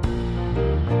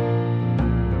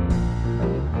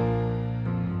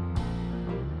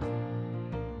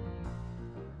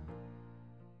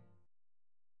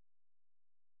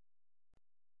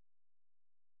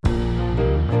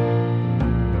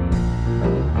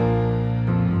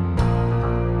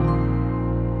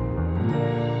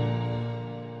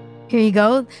 Here you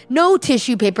go. No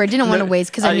tissue paper. I didn't want to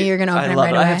waste because I knew you were going to open it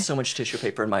right away. I have so much tissue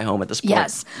paper in my home at this point.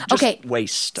 Yes. Just okay.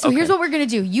 waste. So here's what we're going to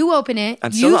do. You open it.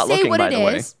 I'm still not looking, what by it the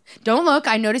way. is. Don't look.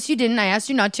 I noticed you didn't. I asked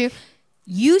you not to.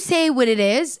 You say what it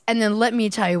is, and then let me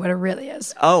tell you what it really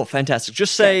is. Oh, fantastic.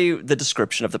 Just say the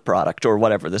description of the product or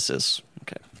whatever this is.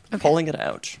 Okay. Pulling it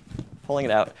out.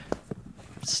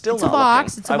 Still It's not a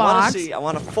box. looking. It's a box. I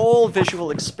want a full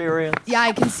visual experience. Yeah,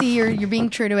 I can see you're being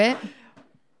true to it.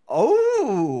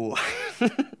 Oh,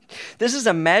 this is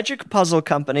a Magic Puzzle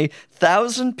Company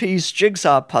 1,000-piece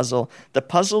jigsaw puzzle. The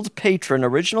Puzzled Patron,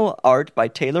 original art by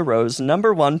Taylor Rose,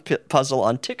 #1 puzzle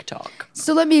on TikTok.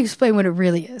 So let me explain what it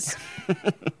really is.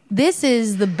 This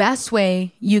is the best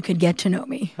way you could get to know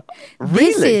me.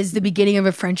 Really? This is the beginning of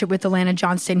a friendship with Alana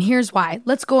Johnston. Here's why.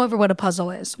 Let's go over what a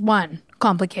puzzle is. 1,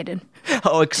 complicated.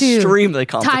 Oh, 2, extremely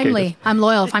complicated. timely. I'm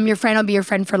loyal. If I'm your friend, I'll be your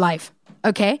friend for life.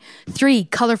 Okay? 3,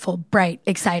 colorful, bright,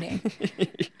 exciting.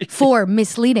 4,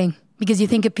 misleading because you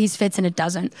think a piece fits and it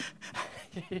doesn't.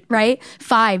 Right?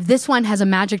 5, this one has a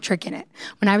magic trick in it.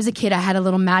 When I was a kid, I had a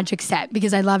little magic set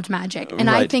because I loved magic.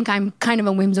 And I Right. think I'm kind of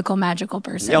a whimsical, magical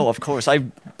person. Oh, of course. I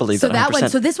believe So that that 100%. one,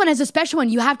 so this one has a special one.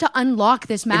 You have to unlock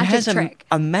this it magic has trick.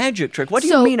 a magic trick. What do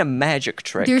So, you mean a magic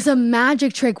trick? There's a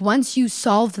magic trick. Once you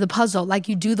solve the puzzle, like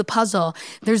you do the puzzle,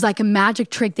 there's like a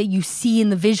magic trick that you see in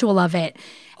the visual of it.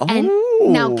 And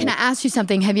now, can I ask you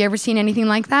something? Have you ever seen anything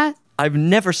like that? I've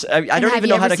never. I don't have even you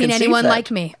know how ever to seen conceive anyone that. like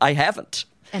me? I haven't.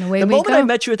 And away the we moment go. I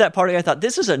met you at that party, I thought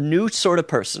this is a new sort of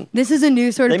person. This is a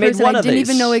new sort They of made person one I of didn't these.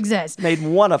 even know exists. Made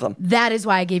one of them. That is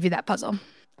why I gave you that puzzle.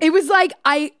 It was like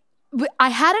I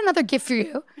had another gift for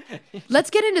you.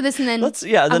 Let's get into this and then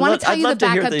I want to tell you the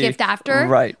backup gift after,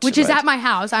 which is at my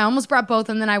house. I almost brought both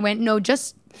and then I went, no,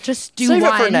 just do Save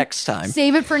one. it for next time.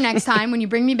 Save it for next time when you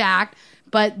bring me back.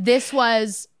 But this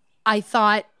was, I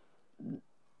thought,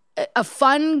 a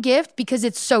fun gift because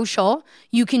it's social.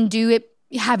 You can do it,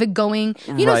 have it going.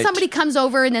 You know, Right. somebody comes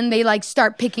over and then they like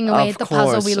start picking away Of at the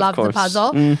puzzle. course, We of love the course.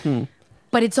 puzzle. Mm-hmm.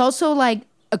 But it's also like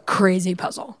a crazy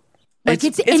puzzle. Like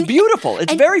It's and- beautiful.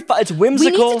 It's and very fun. It's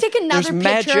whimsical. We need to take another There's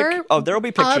magic. picture. Oh, there will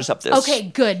be pictures of this. Okay,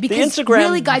 good. Because the Instagram,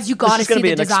 really, guys, you got to This is see going to be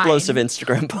the an design. explosive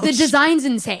Instagram post. The design's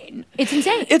insane. It's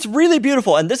insane. It's really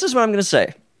beautiful. And this is what I'm going to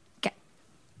say. Okay.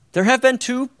 There have been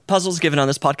 2 puzzles given on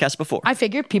this podcast before. I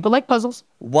figure people like puzzles.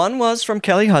 One was from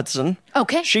Kelly Hudson.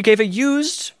 Okay. She gave a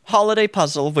used holiday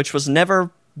puzzle, which was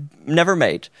never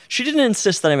made. She didn't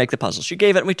insist that I make the puzzle. She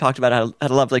gave it, and we talked about it,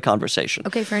 had a lovely conversation.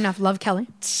 Okay, fair enough. Love Kelly.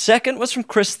 Second was from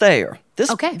Chris Thayer.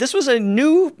 This was a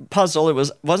new puzzle.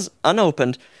 It was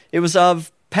unopened. It was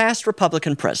of past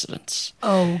Republican presidents.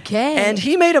 Okay. And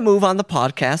he made a move on the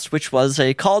podcast, which was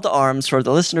a call to arms for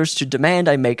the listeners to demand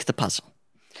I make the puzzle.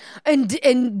 And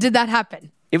did that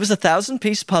happen? It was a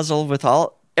 1,000-piece puzzle with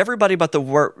everybody but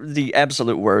the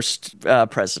absolute worst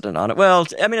president on it. Well,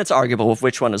 I mean, it's arguable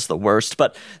which one is the worst,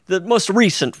 but the most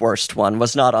recent worst one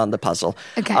was not on the puzzle.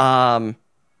 Okay.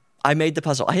 I made the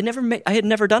puzzle. I had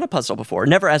never done a puzzle before,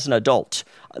 never as an adult.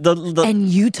 And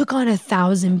you took on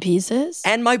 1,000 pieces?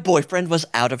 And my boyfriend was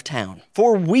out of town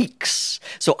for weeks.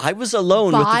 So I was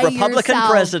alone with By the Republican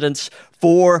yourself. presidents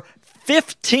for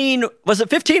 15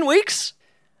 weeks?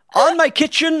 On my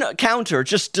kitchen counter,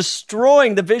 just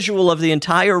destroying the visual of the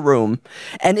entire room.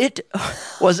 And it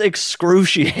was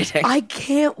excruciating. I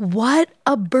can't. What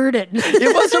a burden.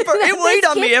 It weighed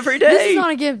on me every day. This is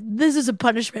not a gift. This is a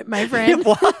punishment, my friend. It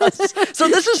was. So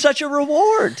this is such a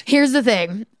reward. Here's the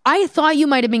thing. I thought you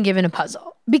might have been given a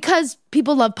puzzle because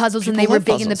people love puzzles and they People were love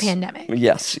big in the puzzles. pandemic.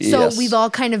 Yes, So yes. we've all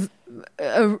kind of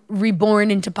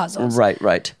reborn into puzzles.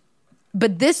 Right.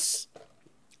 But this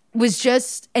was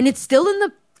just, and it's still in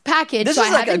the package. This so is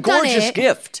I like a haven't done gorgeous it,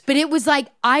 gift. But it was like,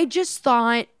 I just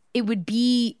thought it would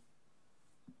be,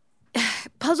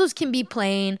 puzzles can be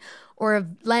plain or a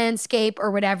landscape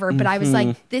or whatever, but I was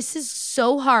like, this is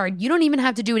so hard. You don't even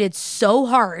have to do it. It's so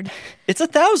hard. It's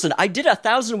 1,000. I did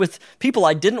 1,000 with people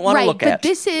I didn't want to look at. But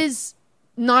this is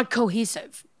not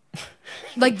cohesive.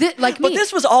 Like me. But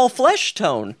this was all flesh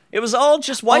tone. It was all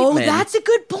just white men. Oh, that's a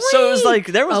good point. So it was like,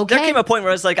 there came a point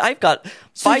where I was like, I've got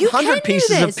 500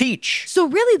 pieces of peach. So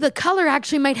really, the color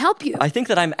actually might help you. I think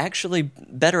that I'm actually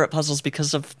better at puzzles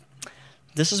because of,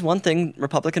 this is one thing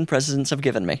Republican presidents have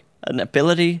given me, an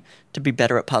ability to be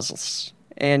better at puzzles.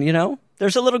 And,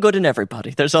 there's a little good in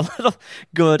everybody.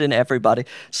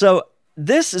 So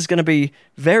this is going to be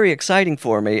very exciting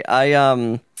for me.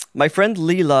 My friend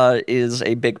Leela is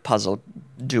a big puzzle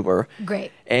doer.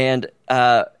 Great. And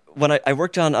when I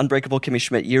worked on Unbreakable Kimmy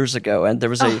Schmidt years ago, and there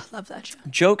was a love that show.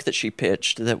 joke that she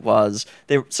pitched that was,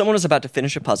 someone was about to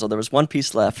finish a puzzle. There was one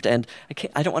piece left, and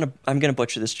I'm going to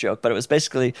butcher this joke, but it was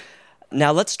basically,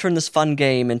 now let's turn this fun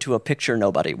game into a picture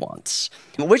nobody wants,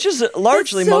 which is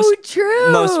largely most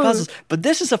puzzles. But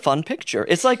this is a fun picture.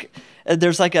 It's like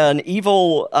there's like an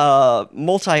evil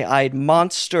multi-eyed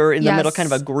monster in the middle, kind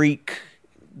of a Greek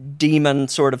demon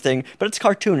sort of thing, but it's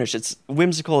cartoonish. It's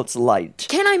whimsical. It's light.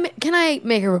 Can I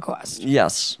make a request?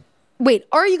 Yes. Wait,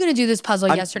 are you going to do this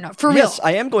puzzle? Yes or no? For real? Yes,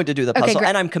 I am going to do the puzzle, great.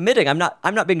 and I'm committing. I'm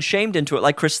not being shamed into it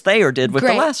like Chris Thayer did with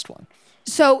the last one.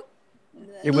 So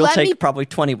it will take probably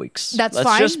 20 weeks.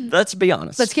 Fine. Let's be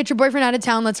honest. Let's get your boyfriend out of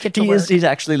town. Let's get to work. He's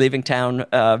actually leaving town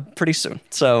pretty soon.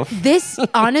 So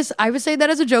I would say that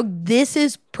as a joke. This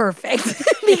is perfect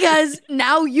because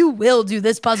now you will do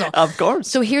this puzzle. Of course.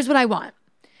 So here's what I want.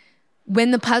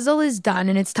 When the puzzle is done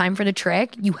and it's time for the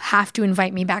trick, you have to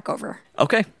invite me back over.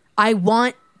 Okay. I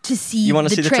want to see the trick. You want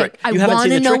to see the trick? You haven't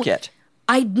seen the trick yet.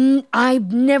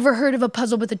 I've never heard of a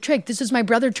puzzle with a trick. This is my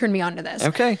brother turned me on to this.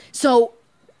 Okay. So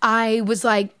I was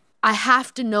like, I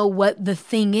have to know what the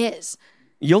thing is.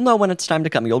 You'll know when it's time to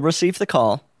come. You'll receive the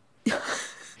call.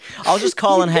 I'll just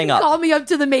call and hang up. Call me up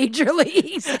to the major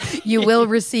leagues. You will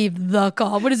receive the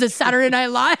call. What is it, Saturday Night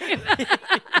Live?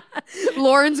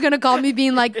 Lauren's going to call me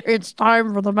being like, it's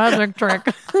time for the magic trick.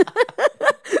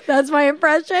 That's my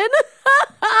impression.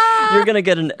 You're going to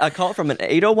get a call from an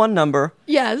 801 number.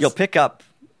 Yes. You'll pick up,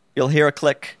 you'll hear a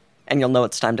click, and you'll know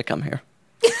it's time to come here.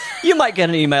 You might get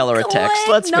an email or a text.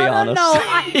 Let's be honest. No,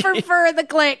 I prefer the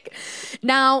click.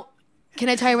 Now, can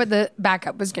I tell you what the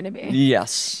backup was going to be?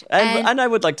 Yes. And I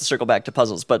would like to circle back to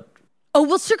puzzles, but... Oh,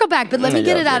 we'll circle back, but let me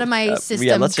get it out of my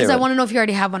system because I want to know if you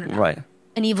already have one or not. Right.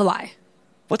 An evil eye.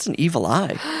 What's an evil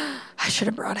eye? I should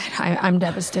have brought it. I'm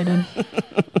devastated.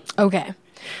 Okay.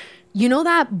 You know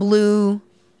that blue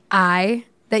eye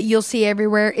that you'll see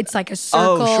everywhere? It's like a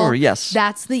circle. Oh, sure, yes.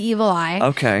 That's the evil eye.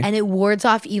 Okay. And it wards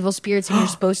off evil spirits, and you're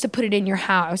supposed to put it in your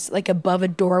house, like above a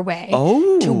doorway,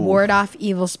 to ward off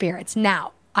evil spirits.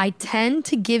 Now, I tend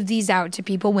to give these out to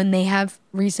people when they have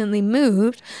recently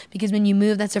moved, because when you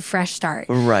move, that's a fresh start.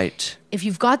 Right. If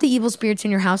you've got the evil spirits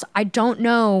in your house, I don't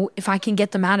know if I can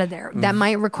get them out of there. That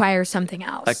might require something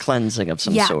else. A cleansing of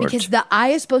some Yeah, sort. because the eye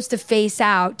is supposed to face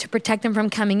out to protect them from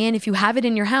coming in. If you have it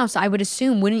in your house, I would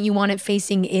assume, wouldn't you want it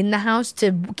facing in the house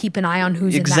to keep an eye on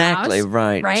who's in the house? Exactly,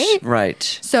 right. Right?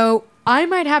 Right. So I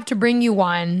might have to bring you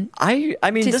one I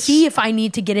mean, to see if I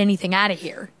need to get anything out of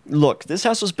here. Look, this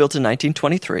house was built in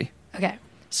 1923. Okay.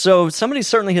 So somebody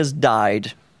certainly has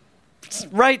died.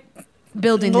 Right?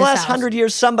 Building in the this last house. 100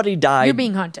 years, somebody died. You're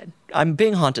being haunted. I'm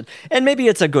being haunted. And maybe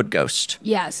it's a good ghost.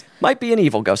 Yes. Might be an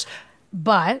evil ghost.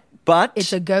 But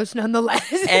it's a ghost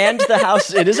nonetheless. And the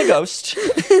house, it is a ghost.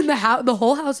 The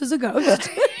whole house is a ghost.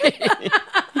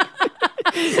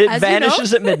 It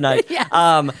vanishes at midnight.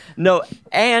 Yes. No,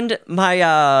 and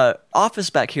my office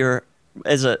back here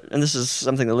and this is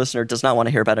something the listener does not want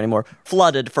to hear about anymore,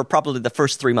 flooded for probably the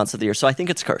first 3 months of the year. So I think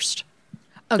it's cursed.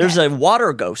 Okay. There's a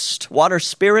water ghost, water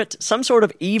spirit, some sort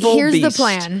of evil beast. Here's the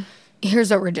plan.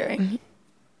 Here's what we're doing.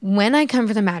 When I come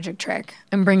for the magic trick,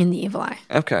 I'm bringing the evil eye.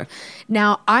 Okay.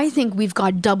 Now, I think we've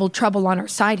got double trouble on our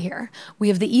side here. We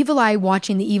have the evil eye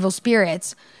watching the evil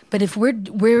spirits, but if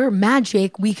we're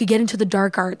magic, we could get into the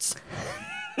dark arts.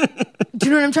 Do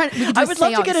you know what I'm trying to say? I would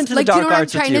love to get into the dark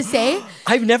arts with you. Do you know what I'm trying to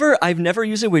say? I've never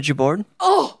used a Ouija board.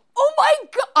 Oh my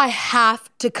God. I have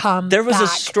to come There was back. a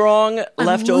strong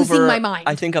leftover, losing my mind.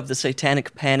 I think, of the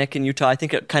satanic panic in Utah. I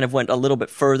think it kind of went a little bit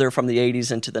further from the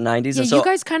 80s into the 90s. Yeah, and so you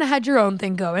guys kind of had your own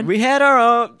thing going. We had our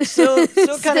own, still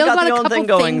kind of got the own thing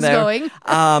going there. Going.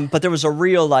 But there was a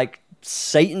real,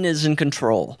 Satan is in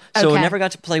control. So I never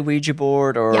got to play Ouija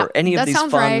board or any of these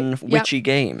fun witchy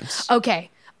games. Okay.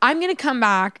 I'm going to come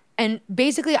back. And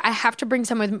basically, I have to bring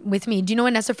someone with me. Do you know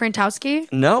Anessa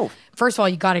Frantowski? No. First of all,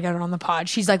 you got to get her on the pod.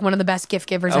 She's like one of the best gift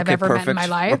givers I've ever met in my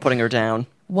life. We're putting her down.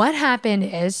 What happened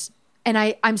is And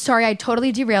I'm sorry, I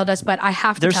totally derailed us, but I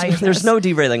have to tell you this. There's no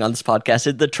derailing on this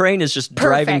podcast. The train is just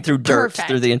driving through dirt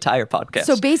through the entire podcast.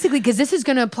 So basically, because this is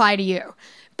going to apply to you,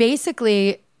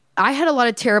 basically, I had a lot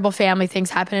of terrible family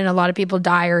things happen, and a lot of people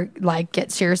die or like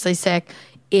get seriously sick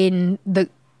in the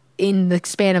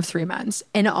span of 3 months,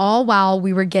 and all while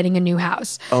we were getting a new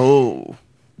house. Oh.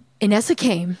 Inessa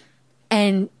came,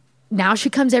 and now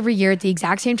she comes every year at the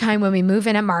exact same time when we move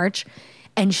in at March,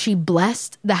 and she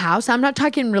blessed the house. I'm not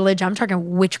talking religion, I'm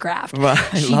talking witchcraft. Well,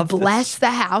 she blessed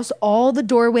the house, all the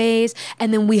doorways,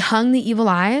 and then we hung the evil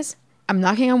eyes. I'm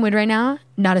knocking on wood right now.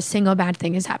 Not a single bad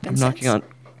thing has happened since. Knocking on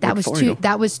that was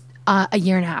That was a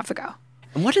year and a half ago.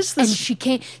 What is this? And she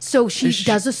can't. So she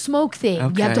does a smoke thing.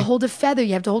 Okay. You have to hold a feather.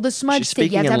 You have to hold a smudge stick.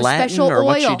 You have to have Latin, a special oil.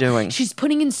 What's she doing? She's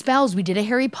putting in spells. We did a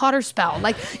Harry Potter spell.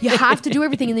 Like you have to do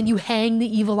everything, and then you hang the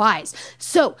evil eyes.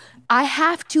 So I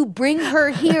have to bring her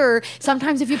here.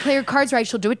 Sometimes if you play her cards right,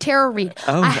 she'll do a tarot read.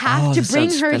 I have to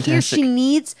bring her here. She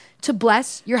needs to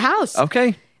bless your house.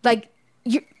 Okay. Like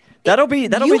that'll be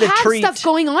the treat. You have stuff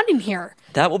going on in here.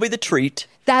 That will be the treat.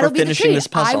 That'll for be finishing the treat. This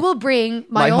puzzle. I will bring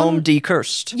my home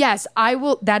decursed. Yes, I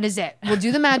will. That is it. We'll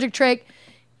do the magic trick.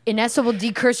 Inessa will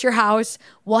decurse your house.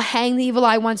 We'll hang the evil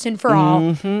eye once and for all.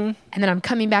 And then I'm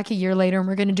coming back a year later and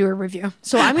we're going to do a review.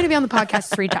 So I'm going to be on the podcast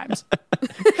 3 times.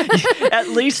 At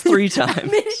least 3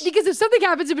 times. Because if something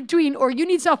happens in between or you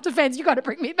need self-defense, you got to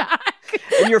bring me back.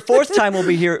 And your 4th time will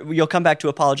be here. You'll come back to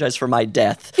apologize for my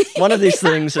death. One of these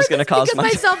things is going to cause my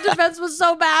self-defense was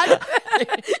so bad.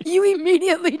 You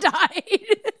immediately died.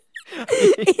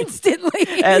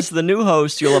 Instantly. As the new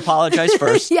host, you'll apologize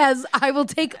first. Yes, I will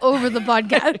take over the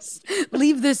podcast.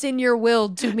 Leave this in your will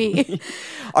to me.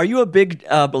 Are you a big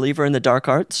believer in the dark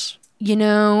arts? You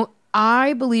know,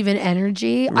 I believe in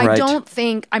energy. Right.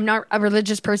 I'm not a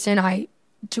religious person.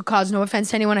 To cause no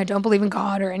offense to anyone, I don't believe in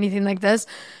God or anything like this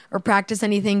or practice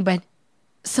anything, but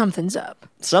something's up.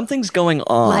 Something's going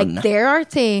on. Like there are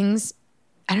things,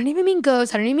 I don't even mean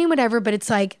ghosts, I don't even mean whatever, but it's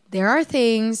like there are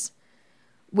things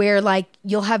where like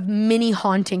you'll have mini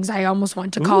hauntings, I almost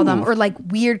want to call them, or like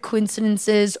weird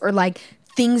coincidences or like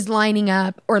things lining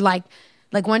up, or like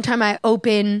one time I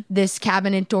opened this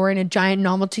cabinet door and a giant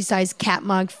novelty-sized cat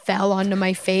mug fell onto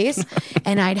my face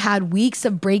and I'd had weeks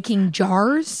of breaking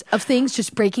jars of things,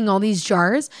 just breaking all these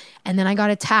jars, and then I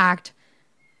got attacked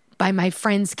by my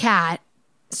friend's cat.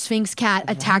 Sphinx cat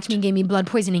attacked me and gave me blood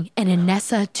poisoning, and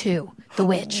Inessa too, the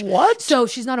witch. What? So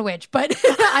she's not a witch, but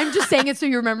I'm just saying it so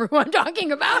you remember who I'm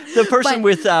talking about. The person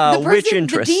with witch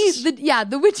interests.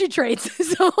 The witchy traits.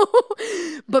 So,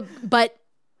 but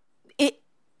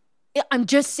I'm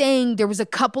just saying there was a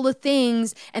couple of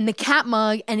things, and the cat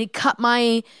mug, and it cut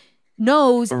my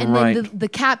nose, and then the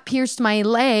cat pierced my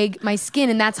leg, my skin,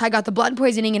 and that's how I got the blood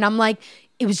poisoning. And I'm like,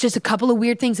 it was just a couple of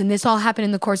weird things, and this all happened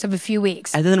in the course of a few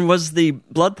weeks. And then was the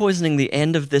blood poisoning the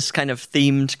end of this kind of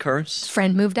themed curse?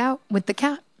 Friend moved out with the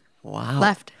cat. Wow.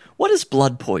 Left. What is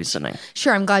blood poisoning?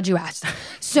 Sure, I'm glad you asked.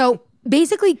 So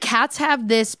basically, cats have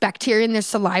this bacteria in their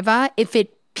saliva. If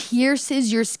it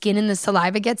pierces your skin and the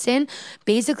saliva gets in,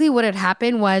 basically what had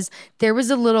happened was there was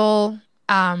a little,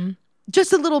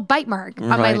 just a little bite mark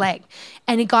on my leg,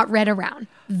 and it got red around.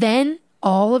 Then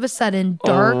all of a sudden,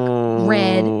 dark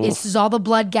red, this is all the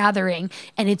blood gathering,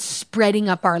 and it's spreading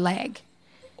up our leg.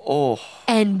 Oh.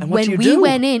 And when we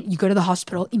went in, you go to the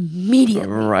hospital immediately.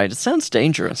 Right. It sounds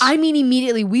dangerous. I mean,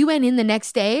 immediately. We went in the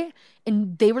next day,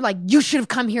 and they were like, you should have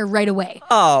come here right away.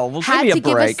 Oh, well, had give me a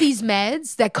to break. give us these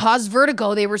meds that caused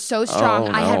vertigo. They were so strong.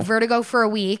 Oh, no. I had vertigo for a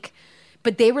week.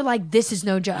 But they were like, this is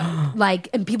no joke. Like,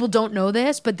 and people don't know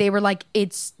this, but they were like,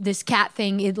 it's this cat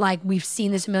thing. It like, we've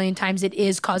seen this a million times. It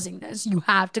is causing this. You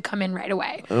have to come in right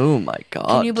away. Oh my God.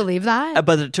 Can you believe that?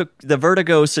 But the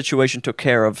vertigo situation took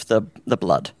care of the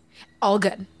blood. All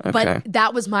good. Okay. But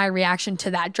that was my reaction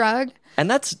to that drug. And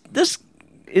this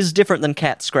is different than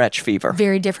cat scratch fever.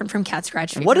 Very different from cat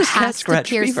scratch fever. What is cat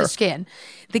scratch fever? fever? The skin.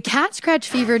 The cat scratch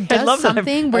fever does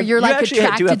something where you're like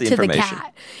attracted to the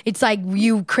cat. It's like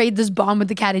you create this bond with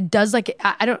the cat. It does like,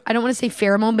 I don't want to say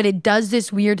pheromone, but it does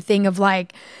this weird thing of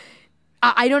like,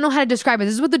 I don't know how to describe it.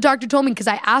 This is what the doctor told me because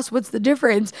I asked what's the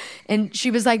difference. And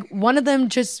she was like, one of them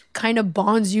just kind of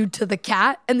bonds you to the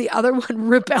cat and the other one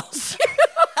repels you.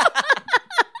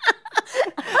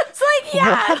 Like,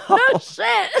 yeah, wow. No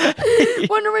shit.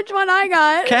 Wonder which one I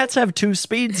got. Cats have 2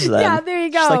 speeds then. Yeah, there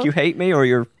you go. It's like you hate me or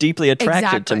you're deeply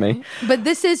attracted to me. But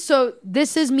this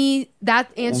is me.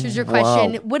 That answers your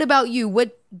question. Wow. What about you?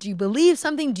 What do you believe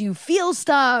something? Do you feel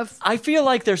stuff? I feel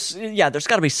like there's got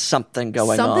to be something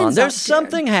going on. There's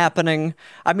something happening.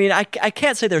 I mean, I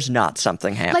can't say there's not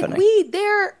something happening. Like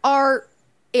there are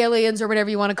aliens or whatever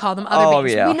you want to call them, other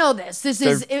beings. Yeah. We know this. This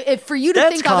is, if for you to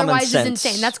think otherwise is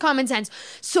insane. That's common sense.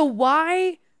 So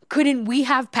why couldn't we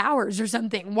have powers or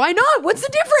something? Why not? What's the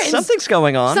difference? Something's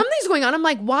going on. Something's going on. I'm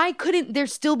like, why couldn't there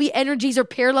still be energies or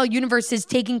parallel universes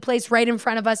taking place right in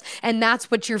front of us? And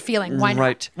that's what you're feeling. Why not?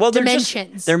 Right. Well,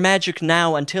 Dimensions. they're magic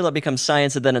now until it becomes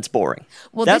science, and then it's boring.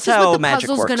 Well, that's this is how what the magic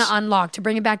puzzle's works. going to unlock. To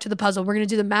bring it back to the puzzle, we're going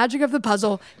to do the magic of the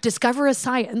puzzle, discover a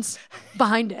science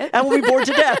behind it. And we'll be bored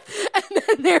to death. And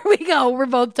then there we go. We're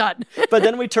both done. But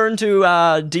then we turn to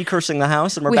decursing the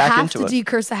house, and we're back into it. We have to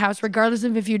decurse the house, regardless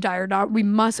of if you die or not. We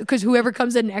must, because whoever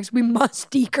comes in next, we must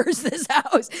decurse this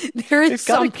house. There is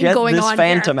something going on this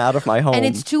phantom out of my home. And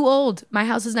it's too old. My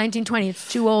house is 1920.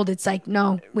 It's too old. It's like,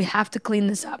 no, we have to clean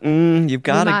this up. You've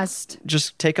got to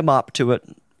just take a mop to it,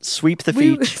 sweep the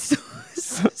feet.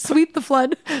 Sweep the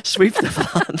flood. Sweep the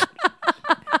flood.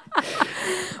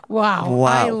 Wow.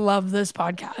 I love this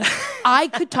podcast. I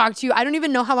could talk to you. I don't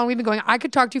even know how long we've been going. I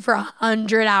could talk to you for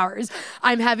 100 hours.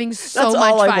 I'm having so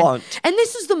much fun. I want. And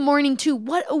this is the morning too.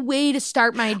 What a way to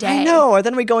start my day. I know. And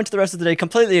then we go into the rest of the day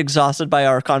completely exhausted by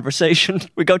our conversation.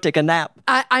 We go take a nap.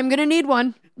 I'm going to need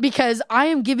one because I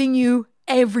am giving you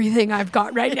everything I've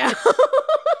got right now.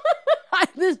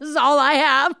 This is all I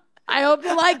have. I hope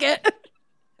you like it.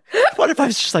 What if I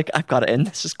was just like, I've got to end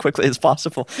this as quickly as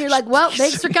possible? You're like, well,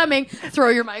 thanks for coming. Throw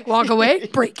your mic, walk away,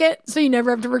 break it, so you never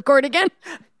have to record again.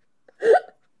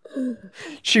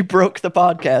 She broke the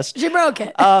podcast. She broke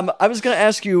it. I was going to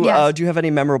ask you, Yes. do you have any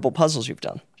memorable puzzles you've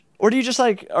done? Or do you just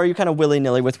are you kind of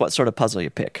willy-nilly with what sort of puzzle you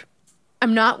pick?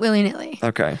 I'm not willy-nilly.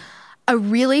 Okay. A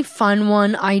really fun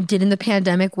one I did in the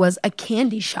pandemic was a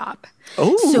candy shop.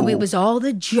 Oh. So it was all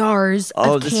the jars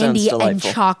of this candy sounds and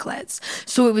delightful. chocolates.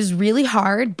 So it was really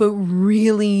hard, but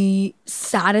really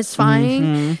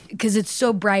satisfying because it's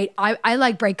so bright. I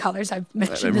like bright colors. I've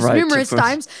mentioned this Right, numerous of course.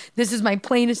 times. This is my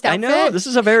plainest outfit. I know. This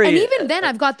is a very... And even then,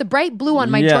 I've got the bright blue on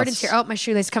my Yes. Jordans here. Oh, my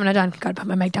shoelace coming undone. Got to put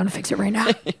my mic down to fix it right now.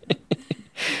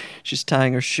 She's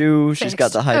tying her shoe. She's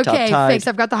got the high top okay, tied. fixed.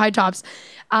 I've got the high tops.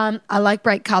 I like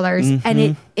bright colors,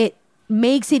 and it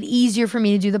makes it easier for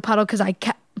me to do the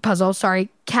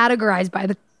categorize by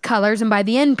the colors and by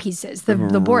the end pieces, the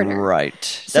border. Right.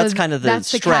 So That's kind of the that's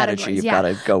strategy categories, you've got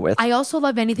to go with. I also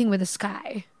love anything with a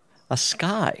sky. A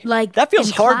sky. Like that feels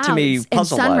and hard to me clouds and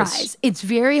puzzle-wise. sunrise. It's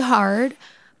very hard,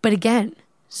 but again,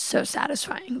 so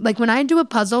satisfying. Like when I do a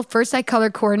puzzle, first I color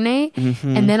coordinate,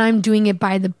 and then I'm doing it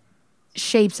by the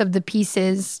shapes of the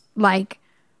pieces. Like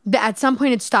at some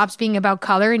point it stops being about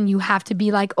color and you have to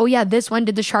be like, oh yeah, this one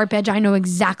did the sharp edge. I know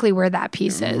exactly where that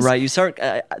piece is. Right. You start,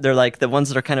 they're like the ones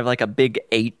that are kind of like a big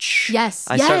H. Yes.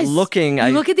 I start looking, you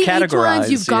look at the H ones,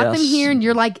 you've got them yes. here and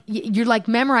you're like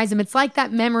memorize them. It's like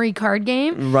that memory card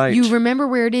game. Right. You remember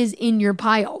where it is in your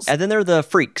piles. And then there are the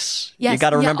freaks. Yes. You got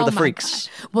to remember oh the my freaks.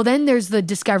 God. Well, then there's the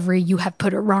discovery you have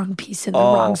put a wrong piece in the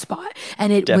wrong spot.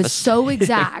 And it was so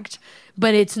exact,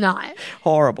 but it's not.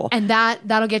 Horrible. And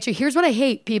that'll get you. Here's what I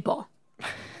hate, people.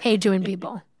 Hate doing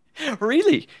people.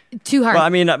 Really? Too hard. Well, I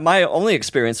mean, my only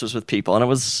experience was with people, and it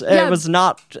was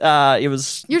not. It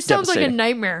was. Yours sounds like a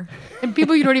nightmare, and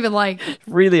people you don't even like.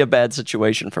 Really a bad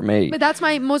situation for me. But that's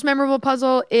my most memorable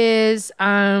puzzle. Is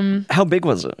how big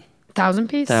was it? 1,000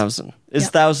 piece. 1,000 is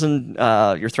 1,000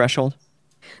 your threshold?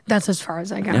 That's as far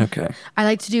as I go. Okay. I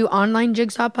like to do online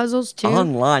jigsaw puzzles too.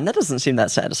 Online? That doesn't seem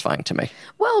that satisfying to me.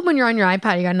 Well, when you're on your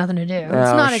iPad, you got nothing to do. It's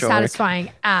not as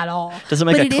satisfying at all. Does it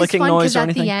make a clicking noise or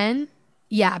anything? At the end,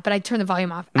 yeah, but I turn the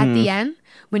volume off. At the end,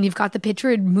 when you've got the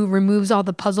picture, it removes all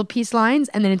the puzzle piece lines,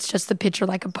 and then it's just the picture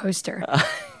like a poster.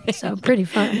 So pretty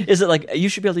fun. Is it like you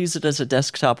should be able to use it as a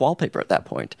desktop wallpaper at that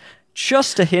point?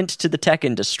 Just a hint to the tech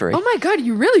industry. Oh my God,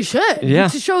 you really should. Yeah.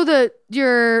 To show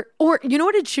or you know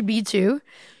what it should be too?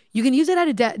 You can use it at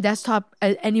a desktop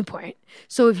at any point.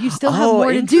 So if you still have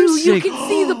more to do, you can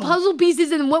see the puzzle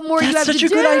pieces and what more you have to do. That's such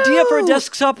a good idea for a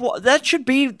desktop. That should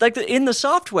be like in the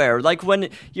software. Like when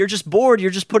you're just bored,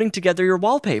 you're just putting together your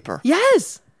wallpaper.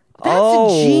 Yes. That's a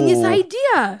genius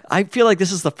idea. I feel like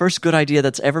this is the first good idea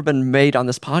that's ever been made on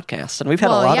this podcast. And we've had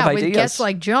a lot of ideas. With guests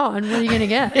like John, what are you going to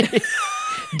get?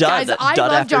 Dud, Guys, I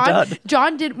dud love after John. dud.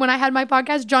 John did, when I had my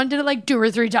podcast, John did it like 2 or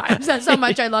 3 times. That's how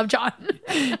much I love John.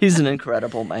 He's an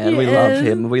incredible man. We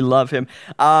love him.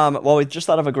 Well, we just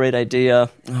thought of a great idea.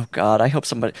 Oh God, I hope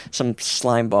some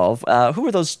slime ball. Who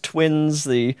are those twins?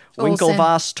 The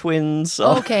Winklevoss twins.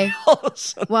 Okay.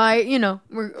 Why,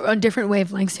 we're on different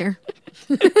wavelengths here.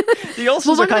 The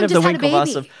Olsons are kind of the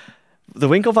Winklevoss of... The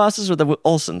Winklevosses or the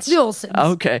Olsons? The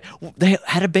Olsons. Okay. They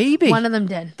had a baby. One of them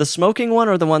did. The smoking one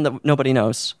or the one that nobody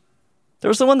knows? There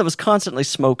was the one that was constantly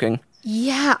smoking.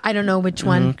 Yeah, I don't know which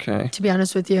one, to be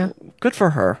honest with you. Good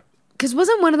for her. Because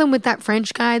wasn't one of them with that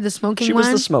French guy, the smoking She one?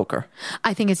 was the smoker.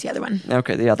 I think it's the other one.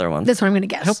 Okay, the other one. That's what I'm going to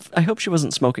guess. I hope she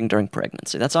wasn't smoking during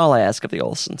pregnancy. That's all I ask of the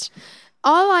Olsens.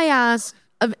 All I ask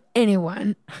of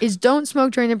anyone is don't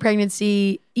smoke during the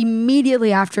pregnancy.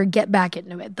 Immediately after, get back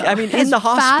into it, though. I mean, in the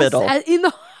hospital. In the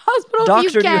hospital, Doctor,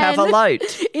 if you can. you have a light.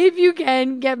 If you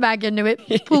can, get back into it,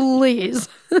 please.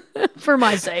 For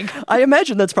my sake. I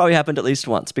imagine that's probably happened at least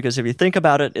once, because if you think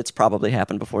about it, it's probably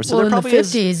happened before. So Well, there in the probably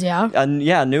 50s, is, yeah. And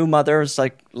yeah, new mother is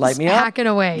like, light me up. Hacking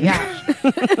away, yeah.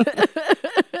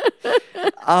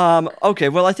 Okay,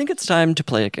 well, I think it's time to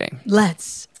play a game.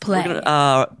 Let's play.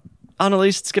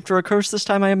 Annalise, skip to a curse this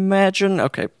time, I imagine.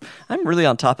 Okay, I'm really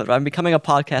on top of it. I'm becoming a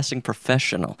podcasting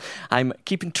professional. I'm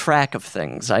keeping track of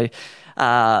things.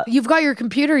 You've got your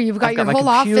computer. You've got I've your got whole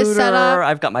my office set computer, up.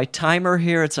 I've got my timer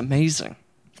here. It's amazing.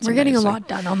 We're getting a lot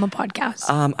done on the podcast.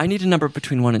 I need a number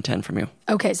between 1 and 10 from you.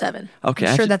 Okay, 7. Okay,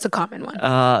 I'm I sure have to- that's a common one.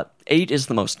 8 is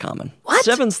the most common. What?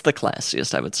 7's the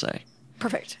classiest, I would say.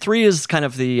 Perfect. 3 is kind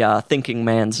of the thinking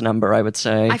man's number, I would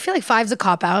say. I feel like 5's a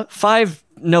cop out. 5,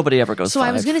 nobody ever goes So 5.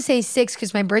 I was going to say 6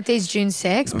 because my birthday's June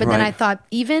 6th, but then Right. I thought,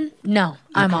 even? No,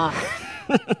 I'm off.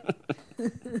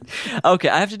 Okay,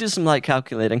 I have to do some light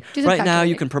calculating. Do some Right now,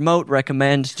 you calculating. can promote,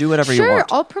 recommend, do whatever you Sure,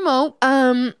 want. I'll promote.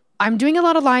 I'm doing a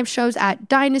lot of live shows at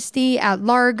Dynasty, at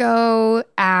Largo,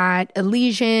 at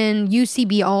Elysian,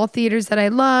 UCB, all theaters that I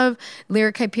love,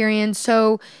 Lyric Hyperion.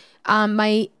 So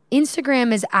my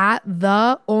Instagram is at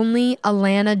the only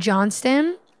Alana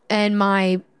Johnston, and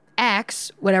my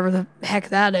X, whatever the heck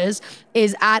that is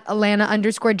at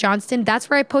Alana_Johnston. That's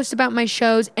where I post about my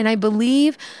shows. And I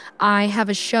believe I have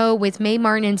a show with Mae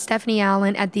Martin and Stephanie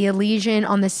Allen at the Elysian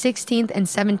on the 16th and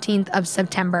 17th of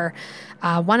September.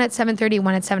 One at 7:30,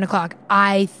 one at 7 o'clock.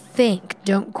 I think.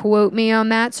 Don't quote me on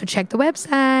that. So check the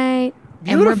website.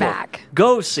 And we're Beautiful. back.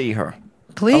 Go see her.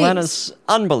 Please. Alana's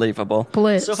unbelievable.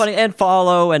 Please. So funny. And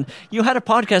follow. And you had a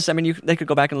podcast. I mean, they could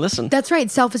go back and listen. That's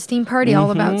right. Self-esteem party,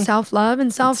 all about self-love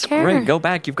and self-care. Great. Go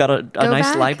back. You've got a nice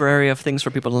back. library of things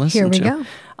for people to listen Here we to. go.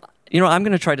 You know, I'm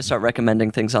going to try to start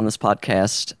recommending things on this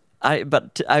podcast.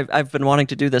 I've been wanting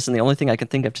to do this, and the only thing I can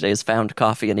think of today is Found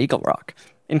Coffee in Eagle Rock.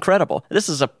 Incredible. This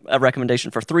is a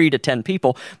recommendation for 3 to 10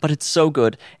 people, but it's so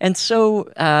good. And so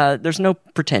there's no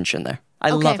pretension there. I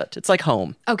love it. It's like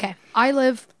home. Okay.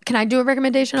 Can I do a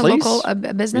recommendation? Please. A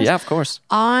local business? Yeah, of course.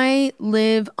 I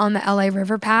live on the LA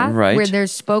River Path Right. where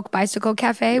there's Spoke Bicycle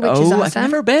Cafe, which is awesome. I've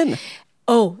never been.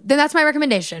 Oh, then that's my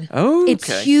recommendation. Oh, It's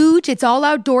okay. huge. It's all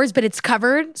outdoors, but it's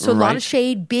covered. So a lot Right. of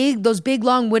shade, those big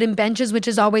long wooden benches, which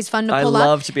is always fun to I pull up.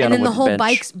 love to be on and a then the wooden whole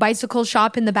bench. bicycle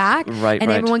shop in the back. Right, And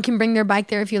right. everyone can bring their bike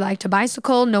there if you like to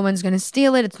bicycle. No one's going to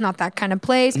steal it. It's not that kind of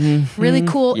place. Really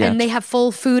cool. Yet. And they have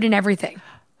full food and everything.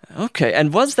 Okay.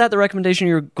 And was that the recommendation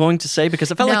you were going to say? Because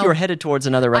I felt like No. you were headed towards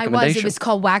another I recommendation. was. It was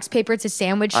called Wax Paper. It's a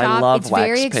sandwich I shop. love It's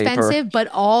very Wax Paper. expensive, but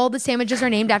all the sandwiches are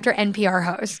named after NPR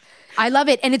hosts. I love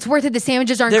it. And it's worth it. The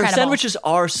sandwiches are Their incredible. sandwiches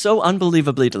are so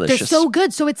unbelievably They're delicious. so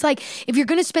good. So it's like, if you're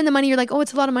going to spend the money, you're like, oh,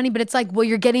 it's a lot of money, but it's like, well,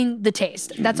 you're getting the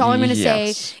taste. That's all I'm going to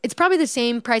Yes. say. It's probably the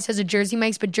same price as a Jersey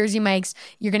Mike's, but Jersey Mike's,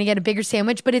 you're going to get a bigger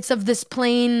sandwich, but it's of this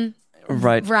plain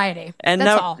right. variety. And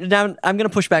That's now, all. now I'm going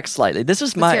to push back slightly. This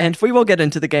is my, hear it. and we will get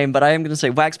into the game, but I am going to say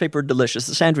Wax Paper delicious.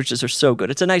 The sandwiches are so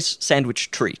good. It's a nice sandwich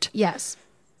treat. Yes.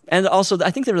 And also,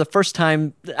 I think they were the first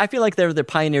time, I feel like they're the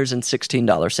pioneers in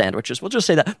 $16 sandwiches. We'll just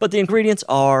say that. But the ingredients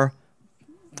are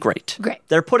great. Great.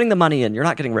 They're putting the money in. You're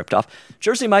not getting ripped off.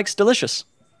 Jersey Mike's delicious.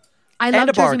 I And love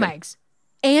a Jersey bargain. Mike's.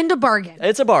 And a bargain.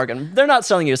 It's a bargain. They're not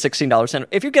selling you a $16 sandwich.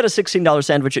 If you get a $16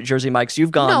 sandwich at Jersey Mike's,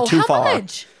 you've gone No, too how far.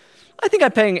 much? I think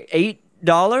I'm paying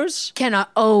 $8.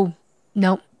 Cannot. Oh,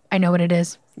 no. I know what it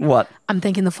is. What? I'm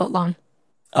thinking the foot long.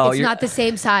 Oh, It's not the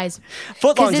same size.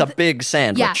 Footlong's a 'cause big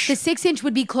sandwich. Yeah, the 6-inch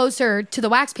would be closer to the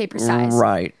wax paper size.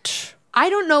 Right. I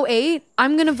don't know 8.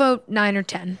 I'm going to vote 9 or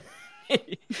 10.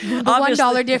 The Obviously-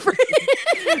 $1 difference.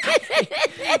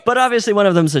 But obviously, one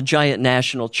of them's a giant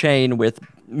national chain with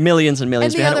millions and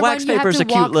millions And the behind it. other Wax one, you have Paper's to a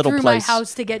cute walk little through place. my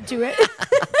house to get to it.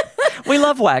 We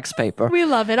love Wax Paper. We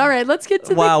love it. All right, let's get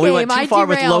to Wow, the we game. went too I far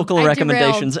with derailed. local I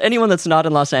recommendations. derailed. Anyone that's not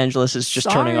in Los Angeles is just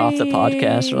turning off the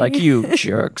podcast. They're like, Sorry. you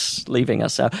jerks, leaving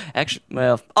us out. Actually,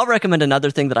 well, I'll recommend another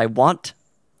thing that I want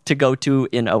to go to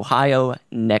in Ohio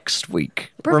next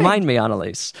week. Perfect. Remind me,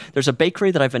 Annalise. There's a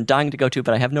bakery that I've been dying to go to,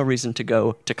 but I have no reason to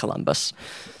go to Columbus.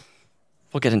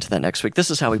 We'll get into that next week. This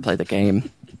is how we play the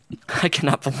game. I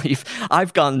cannot believe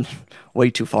I've gone way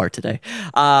too far today.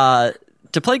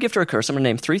 To play gift or a curse, I'm going to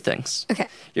name 3 things. Okay.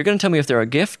 You're going to tell me if they're a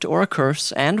gift or a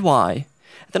curse and why.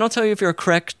 Then I'll tell you if you're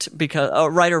correct because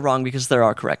right or wrong because there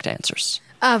are correct answers.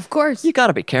 Of course. You got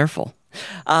to be careful.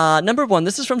 Number 1,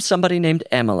 this is from somebody named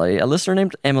Emily. A listener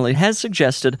named Emily has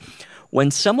suggested, when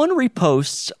someone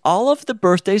reposts all of the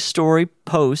birthday story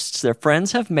posts their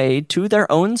friends have made to their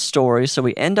own story, so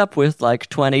we end up with like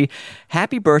 20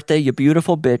 happy birthday, you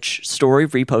beautiful bitch story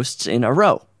reposts in a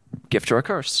row. Gift or a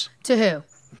curse? To who?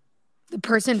 The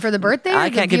person for the birthday? I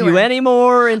can't give you any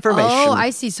more information. Oh, I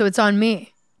see. So it's on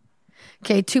me.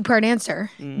 Okay, 2-part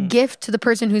answer. Gift to the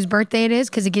person whose birthday it is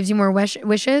because it gives you more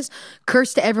wishes.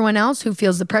 Curse to everyone else who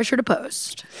feels the pressure to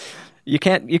post. You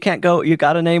can't go. You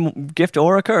got to name gift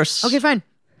or a curse. Okay, fine.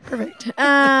 Perfect.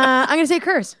 I'm going to say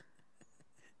curse.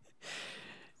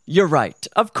 You're right.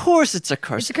 Of course it's a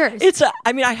curse. It's a curse.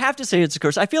 I have to say it's a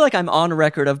curse. I feel like I'm on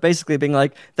record of basically being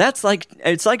like, it's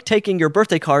like taking your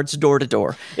birthday cards door to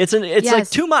door. It's like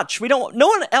too much. No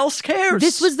one else cares.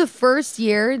 This was the first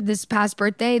year, this past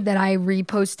birthday, that I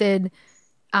reposted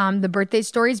the birthday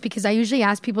stories because I usually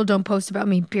ask people don't post about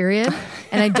me, period.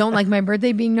 And I don't like my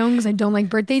birthday being known because I don't like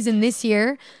birthdays. And this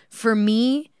year, for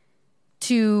me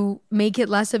to make it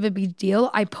less of a big deal,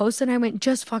 I posted and I went,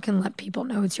 just fucking let people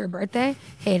know it's your birthday.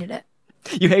 Hated it.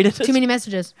 You hated it? Too many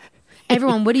messages.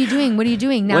 Everyone, what are you doing? What are you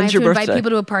doing? Now When's I have to your invite birthday? people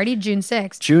to a party June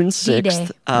 6th. June 6th. D-Day.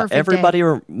 Perfect Everybody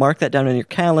day. Mark that down in your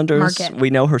calendars. Mark it.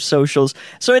 We know her socials.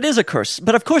 So it is a curse.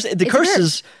 But of course, the curse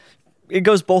is, it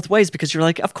goes both ways because you're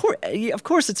like, of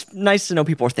course it's nice to know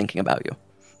people are thinking about you.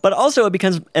 But also it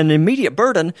becomes an immediate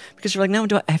burden because you're like, now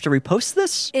do I have to repost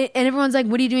this? And everyone's like,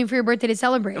 what are you doing for your birthday to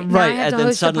celebrate? Now Right, I have and to then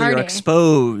host suddenly a you're party.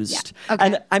 exposed. Yeah. Okay.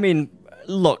 And I mean,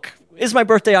 look, is my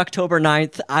birthday October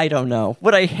 9th? I don't know.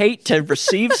 Would I hate to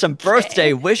receive some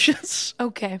birthday wishes?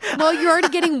 Okay. Well, you're already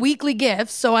getting weekly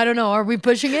gifts, so I don't know. Are we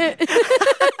pushing it?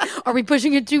 Are we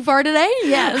pushing it too far today?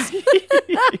 Yes.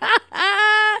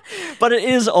 But it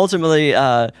is ultimately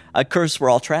a curse we're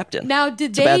all trapped in. Now,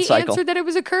 did It's a bad they cycle. answer that it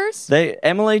was a curse?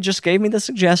 Emily just gave me the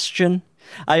suggestion.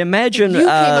 I imagine You came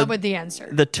up with the answer.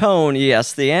 the tone.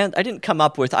 Yes, I didn't come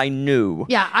up with. I knew.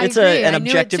 Yeah, I it's agree. an I knew it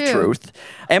objective too. truth.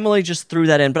 Emily just threw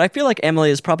that in, but I feel like Emily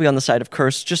is probably on the side of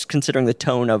curse, just considering the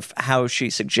tone of how she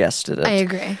suggested it. I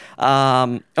agree.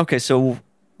 Okay, so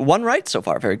one right so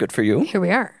far. Very good for you. Here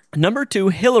we are. Number 2,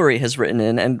 Hillary has written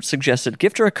in and suggested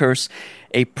gift or a curse,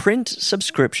 a print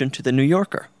subscription to the New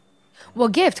Yorker. Well,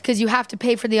 gift, because you have to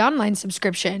pay for the online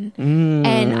subscription.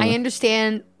 And I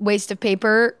understand waste of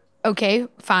paper. Okay,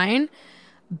 fine.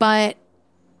 But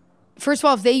first of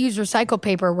all, if they use recycled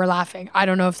paper, we're laughing. I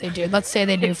don't know if they do. Let's say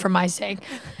they do for my sake.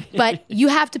 But you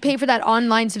have to pay for that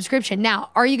online subscription. Now,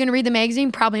 are you going to read the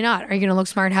magazine? Probably not. Are you going to look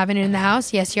smart having it in the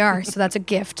house? Yes, you are. So that's a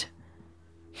gift.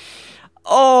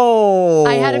 Oh,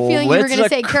 I had a feeling you were it's going to a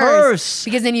say curse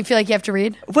because then you feel like you have to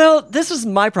read. Well, this is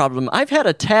my problem. I've had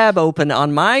a tab open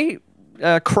on my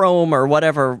Chrome or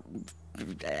whatever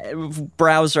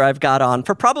browser I've got on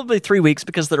for probably 3 weeks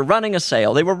because they're running a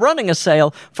sale. They were running a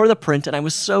sale for the print, and I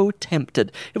was so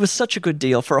tempted. It was such a good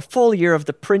deal for a full year of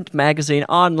the print magazine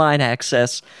online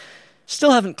access. Still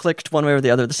haven't clicked one way or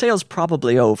the other. The sale's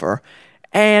probably over,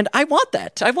 and I want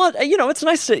that. It's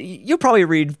nice to. You probably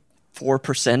read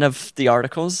 4% of the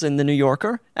articles in the New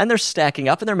Yorker, and they're stacking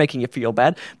up and they're making you feel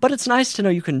bad. But it's nice to know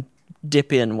you can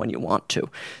dip in when you want to.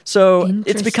 So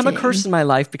it's become a curse in my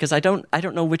life because I don't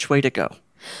know which way to go.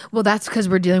 Well, that's because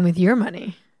we're dealing with your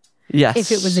money. Yes.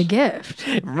 If it was a gift,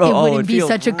 it it'd wouldn't be feel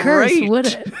such a curse, great. would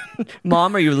it?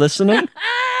 Mom, are you listening?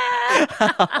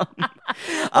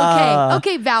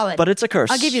 Okay, valid. But it's a curse.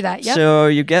 I'll give you that, yep. So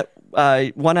you get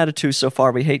 1 out of 2 so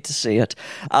far. We hate to see it.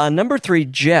 Number 3,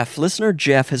 listener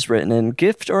Jeff has written in,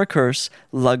 gift or a curse,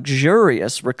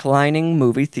 luxurious reclining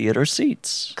movie theater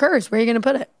seats. Curse, where are you going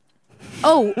to put it?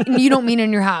 Oh, you don't mean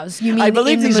in your house. You mean I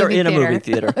believe in the these are movie in a theater. movie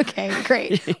theater. Okay,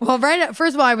 great. Well,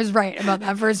 first of all, I was right about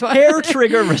that first one. Hair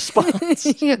trigger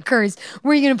response. Yeah, curse.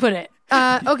 Where are you going to put it?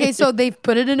 Okay, so they've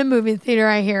put it in a movie theater,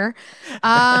 I hear.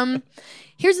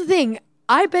 Here's the thing.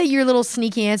 I bet your little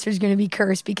sneaky answer is going to be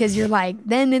curse because you're like,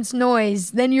 then it's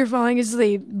noise, then you're falling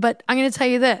asleep. But I'm going to tell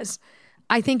you this.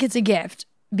 I think it's a gift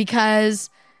because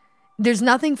there's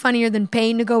nothing funnier than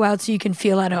paying to go out so you can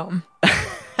feel at home.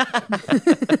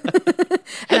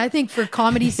 And I think for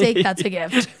comedy's sake, that's a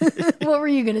gift. What were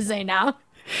you going to say now?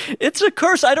 It's a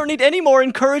curse. I don't need any more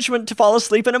encouragement to fall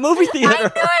asleep in a movie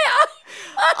theater.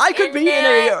 I could be in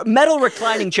a metal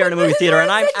reclining chair in a movie theater and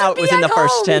I'm out within the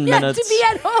first 10 minutes. To be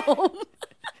at home.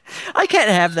 I can't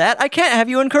have that. I can't have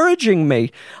you encouraging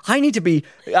me. I need to be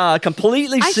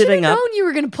completely I should have sitting up. known you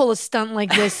were going to pull a stunt like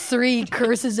this 3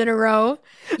 curses in a row.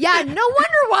 Yeah, no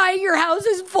wonder why your house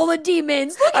is full of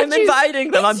demons. Look I'm at you.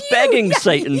 inviting them. It's I'm you. begging Yeah,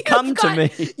 Satan, you've come to got- me.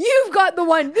 You've got the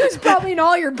one who's probably in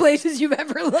all your places you've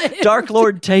ever lived. Dark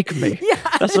Lord, take me. Yeah.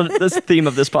 That's the theme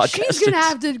of this podcast. She's going to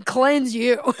have to cleanse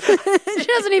you. She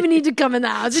doesn't even need to come in the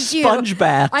house. It's you. Sponge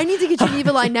bath. I need to get you an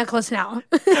evil eye necklace now.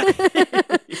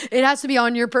 It has to be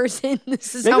on your person.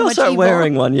 This is Maybe how I'll much start evil.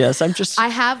 wearing one. Yes, I'm just. I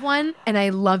have one and I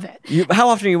love it. How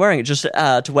often are you wearing it? Just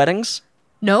to weddings?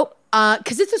 Nope.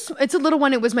 Because it's a little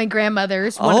one. It was my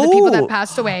grandmother's, one of the people that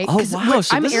passed away. Oh, 'Cause wow.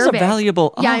 So I'm this Arabic. is a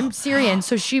valuable... Yeah, oh. I'm Syrian.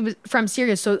 So she was from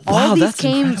Syria. So Wow, all these that's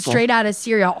came incredible. straight out of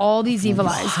Syria. All these evil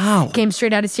eyes Wow. came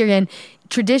straight out of Syria. And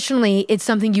traditionally, it's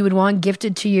something you would want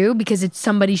gifted to you because it's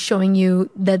somebody showing you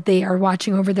that they are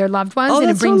watching over their loved ones. Oh, and it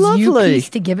that's so brings you lovely. peace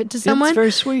to give it to someone.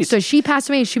 very sweet. So she passed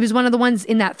away. She was one of the ones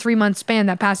in that 3-month span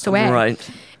that passed away. Right.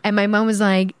 And my mom was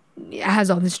like, has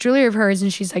all this jewelry of hers,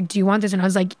 and she's like, do you want this? And I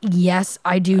was like, yes,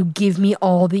 I do. Give me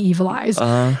all the evil eyes. So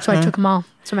I took them all.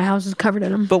 So my house is covered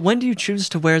in them. But when do you choose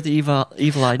to wear the evil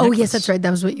eye necklace? Oh, yes, that's right. That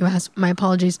was what you asked. My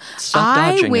apologies. Stop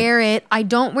dodging I wear it. I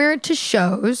don't wear it to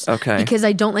shows. Okay. Because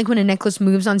I don't like when a necklace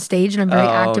moves on stage, and I'm very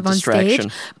active on distraction.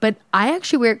 stage. But I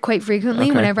actually wear it quite frequently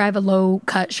Okay. whenever I have a low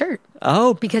cut shirt.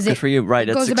 Oh, Because good it, for you. Right,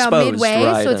 it it's goes about exposed, midway,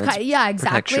 right, so it's and kind yeah,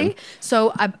 exactly. protection.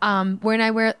 So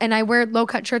I wear low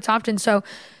cut shirts often. So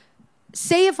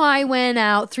say if I went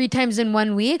out 3 times in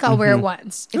 1 week, I'll wear it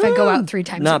once. If I go out 3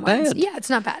 times Not in once. bad. Yeah, it's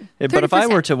not bad. But if I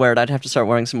 30%. were to wear it, I'd have to start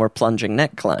wearing some more plunging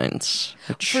necklines.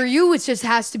 Which... For you, it just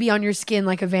has to be on your skin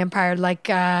like a vampire, like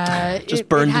Just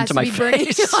burned it has into to my be burning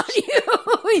face. on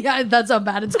you. Yeah, that's how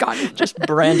bad it's gotten. Just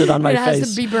branded on my it face.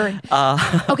 has to be burned.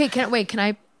 Okay, can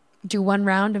I do one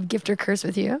round of gift or curse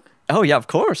with you? Oh, yeah, of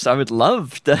course. I would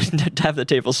love to have the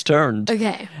tables turned.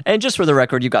 Okay. And just for the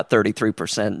record, you got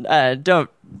 33%.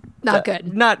 Not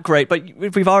good. Not great, but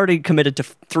we've already committed to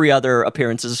 3 other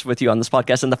appearances with you on this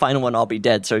podcast, and the final one I'll be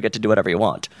dead, so you get to do whatever you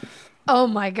want. Oh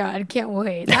my God, can't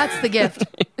wait. That's the gift.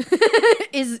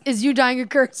 Is you dying a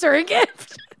curse or a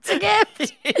gift? It's a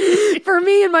gift for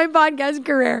me in my podcast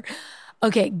career.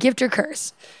 Okay, gift or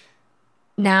curse.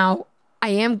 Now,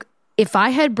 if I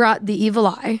had brought the evil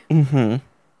eye,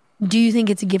 do you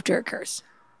think it's a gift or a curse?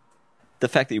 The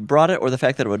fact that you brought it, or the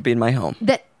fact that it would be in my home?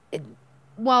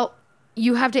 Well,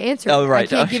 you have to answer. Oh, right.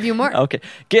 I can't give you more. Okay.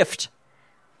 Gift.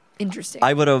 Interesting.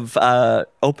 I would have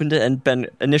opened it and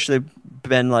initially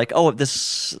been like, oh,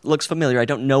 this looks familiar. I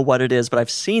don't know what it is, but I've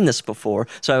seen this before.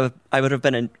 So I would have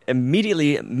been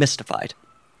immediately mystified.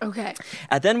 Okay.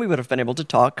 And then we would have been able to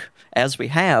talk, as we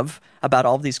have, about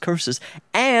all of these curses.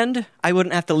 And I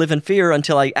wouldn't have to live in fear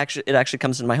until it actually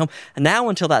comes in my home. And now,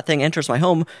 until that thing enters my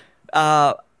home,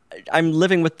 I'm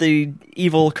living with the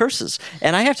evil curses.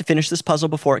 And I have to finish this puzzle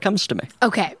before it comes to me.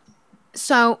 Okay.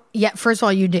 So, yeah, first of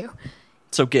all, you do.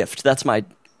 So gift, that's my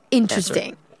Interesting.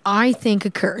 answer. I think a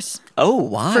curse. Oh,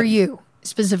 why? For you,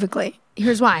 specifically.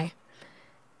 Here's why.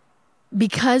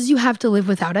 Because you have to live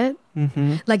without it.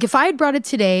 Mm-hmm. Like, if I had brought it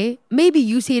today, maybe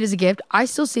you see it as a gift. I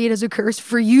still see it as a curse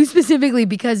for you specifically,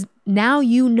 because now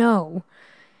you know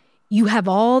you have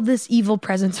all this evil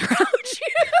presence around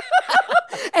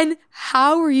you. And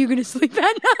how are you going to sleep at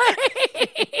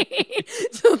night?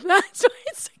 So that's why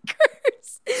it's a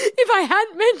curse. If I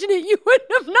hadn't mentioned it, you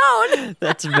wouldn't have known.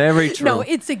 That's very true. No,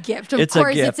 it's a gift. Of It's a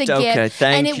course, gift. it's a gift. Okay,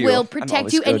 thank and it you. will I'm protect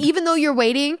always you. And good. even though you're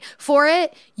waiting for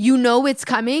it, you know it's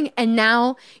coming. And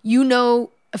now you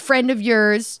know a friend of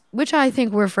yours, which I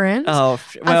think we're friends. Oh,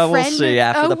 well, we'll see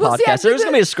after the we'll see podcast. after There's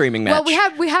going to be a screaming match.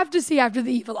 Well, we have to see after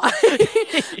the evil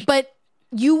eye. But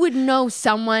you would know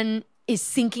someone is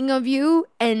thinking of you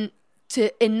and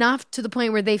enough to the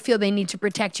point where they feel they need to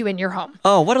protect you in your home.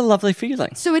 Oh, what a lovely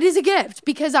feeling. So it is a gift,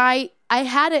 because I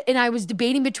had it and I was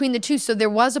debating between the two. So there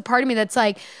was a part of me that's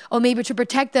like, oh, maybe to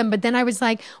protect them. But then I was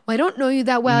like, well, I don't know you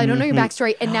that well. I don't know your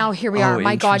backstory. And now here we are.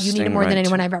 My God, you need it more than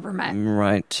anyone I've ever met.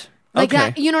 Right. Like okay.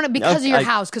 that, you know, because of your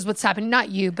house, because what's happening, not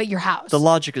you, but your house. The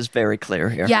logic is very clear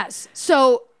here. Yes.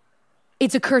 So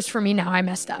it's a curse for me now. I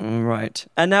messed up. Right.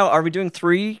 And now, are we doing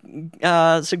 3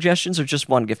 suggestions or just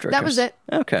one gift or a That curse? was it.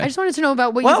 Okay. I just wanted to know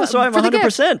about what you Well, thought so I'm for the gift.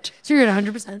 100%. So you're at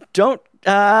 100%. Don't,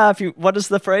 what is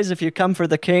the phrase? If you come for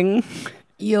the king,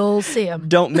 You'll see him.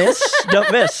 don't miss.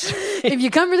 Don't miss. If you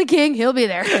come for the king, he'll be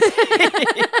there.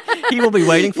 He will be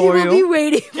waiting for He will be you.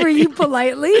 waiting for you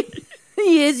politely.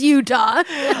 He is Utah.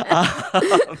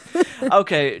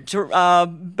 Okay,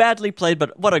 badly played,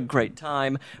 but what a great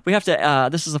time. We have to,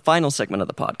 this is the final segment of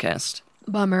the podcast.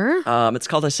 Bummer. It's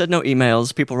called I Said No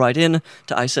Emails. People write in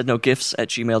to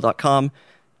isaidnogifts@gmail.com.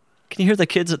 Can you hear the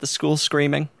kids at the school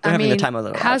screaming? They're having the time of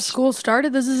their lives. Has school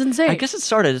started? This is insane. I guess it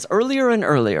started. It's earlier and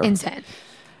earlier. Insane.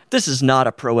 This is not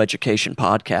a pro-education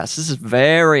podcast. This is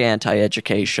very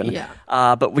anti-education. Yeah.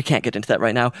 But we can't get into that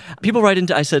right now. People write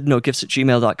into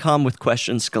isaidnogifts@gmail.com with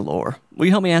questions galore. Will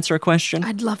you help me answer a question?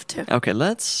 I'd love to. Okay,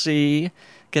 let's see.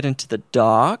 Get into the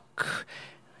doc.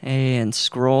 And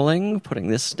scrolling, putting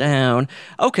this down.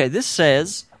 Okay, this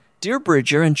says, Dear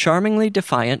Bridger and charmingly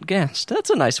defiant guest. That's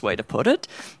a nice way to put it.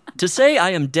 To say I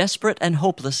am desperate and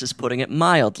hopeless is putting it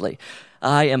mildly.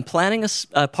 I am planning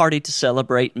a party to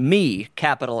celebrate me,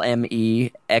 capital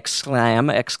M-E,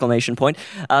 exclamation point,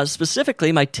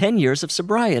 specifically my 10 years of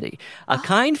sobriety. A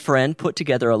kind friend put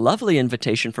together a lovely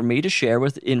invitation for me to share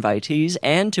with invitees,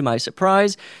 and to my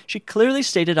surprise, she clearly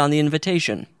stated on the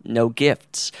invitation, no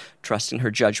gifts. Trusting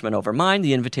her judgment over mine,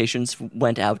 the invitations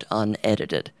went out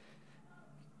unedited.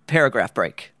 Paragraph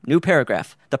break. New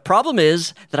paragraph. The problem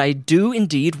is that I do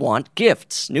indeed want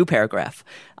gifts. New paragraph.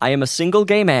 I am a single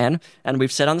gay man, and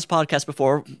we've said on this podcast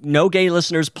before, no gay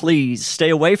listeners, please stay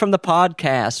away from the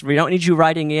podcast. We don't need you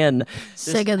writing in.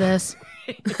 Sick of this.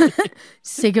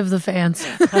 Sick of the fans.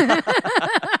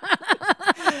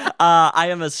 I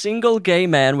am a single gay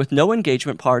man with no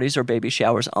engagement parties or baby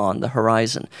showers on the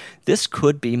horizon. This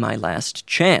could be my last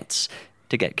chance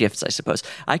to get gifts, I suppose.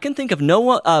 I can think of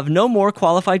no more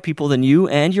qualified people than you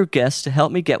and your guests to help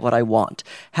me get what I want.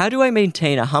 How do I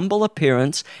maintain a humble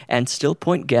appearance and still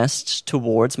point guests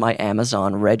towards my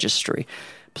Amazon registry?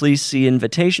 Please see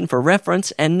invitation for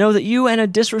reference and know that you and a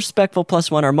disrespectful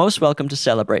 +1 are most welcome to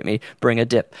celebrate me. Bring a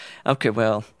dip. Okay,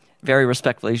 well, very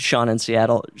respectfully, Sean in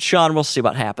Seattle. Sean, we'll see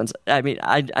what happens. I mean,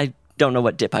 I don't know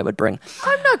what dip I would bring.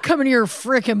 I'm not coming to your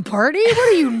frickin' party.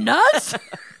 What are you, nuts?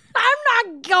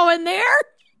 I'm not going there.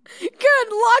 Good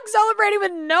luck celebrating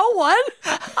with no one.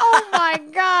 Oh my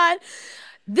God.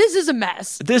 This is a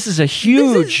mess. This is a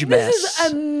huge mess. This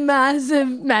is a massive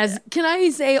mess. Can I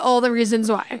say all the reasons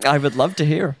why? I would love to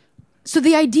hear. So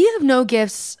the idea of no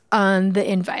gifts on the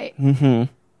invite,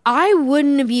 I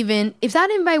wouldn't have even, if that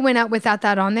invite went out without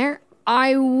that on there,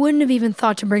 I wouldn't have even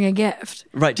thought to bring a gift.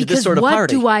 Right, to this sort of party.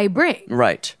 party. What do I bring?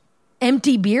 Right.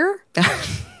 Empty beer?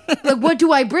 Like, what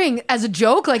do I bring as a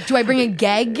joke? Like, do I bring a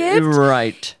gag gift?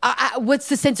 Right. What's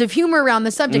the sense of humor around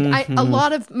the subject? A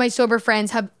lot of my sober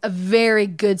friends have a very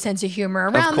good sense of humor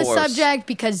around the subject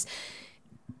because,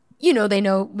 you know, they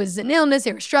know it was an illness,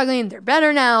 they were struggling, they're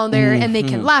better now, and they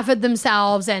can laugh at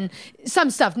themselves, and some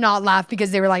stuff not laugh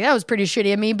because they were like, that was pretty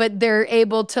shitty of me, but they're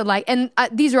able to like, and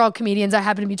these are all comedians I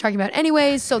happen to be talking about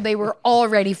anyways, so they were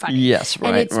already funny. Yes, right,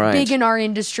 and it's big in our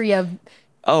industry of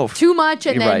too much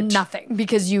and then nothing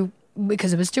because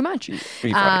it was too much.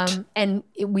 Right. And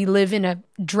we live in a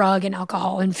drug and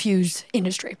alcohol infused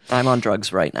industry. I'm on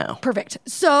drugs right now. Perfect.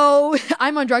 So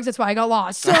I'm on drugs. That's why I got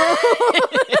lost. So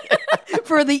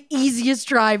for the easiest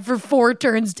drive for 4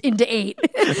 turns into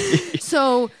 8.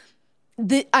 So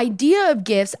the idea of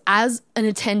gifts as an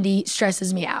attendee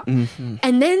stresses me out.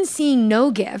 And then seeing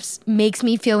no gifts makes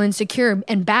me feel insecure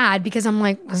and bad because I'm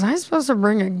like, was I supposed to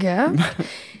bring a gift?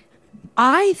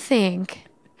 I think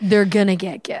they're going to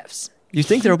get gifts. You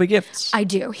think there'll be gifts? I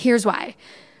do. Here's why.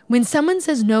 When someone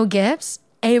says no gifts,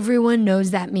 everyone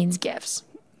knows that means gifts.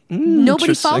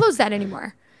 Nobody follows that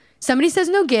anymore. Somebody says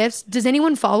no gifts. Does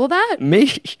anyone follow that?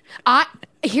 Me.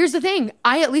 Here's the thing.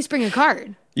 I at least bring a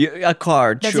card. A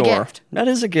card, That's sure. a gift. That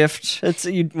is a gift.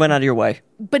 You went out of your way.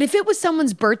 But if it was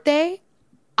someone's birthday,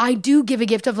 I do give a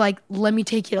gift of like, let me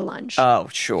take you to lunch. Oh,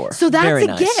 sure. So that's Very a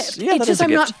nice. gift. Yeah, it's just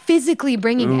I'm not physically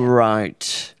bringing it.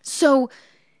 Right. So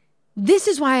this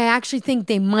is why I actually think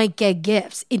they might get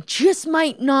gifts. It just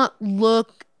might not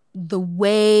look the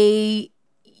way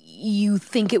you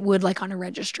think it would like on a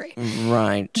registry.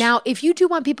 Right. Now, if you do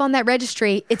want people on that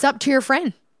registry, it's up to your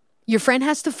friend. Your friend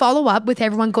has to follow up with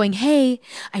everyone going, hey,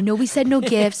 I know we said no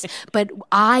gifts, but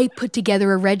I put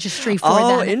together a registry for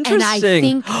them. Interesting. And I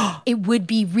think it would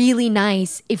be really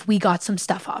nice if we got some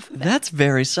stuff off of it. That's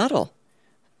very subtle.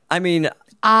 I mean,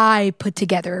 I put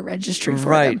together a registry for them.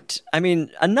 Right. I mean,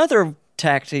 another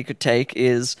tact he could take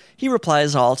is he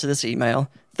replies all to this email.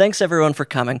 Thanks, everyone, for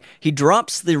coming. He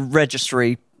drops the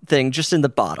registry thing just in the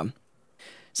bottom,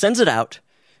 sends it out,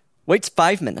 waits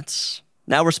 5 minutes,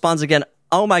 now responds again,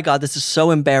 oh my God, this is so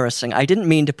embarrassing. I didn't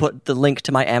mean to put the link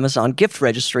to my Amazon gift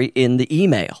registry in the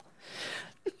email.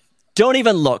 Don't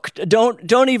even look.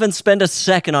 Don't even spend a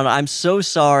second on it. I'm so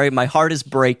sorry. My heart is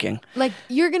breaking. Like,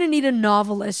 you're going to need a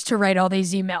novelist to write all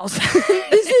these emails.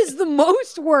 This is the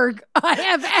most work I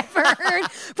have ever heard.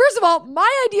 First of all,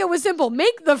 my idea was simple.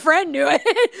 Make the friend do it.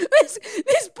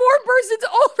 This poor person's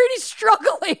already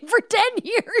struggling for 10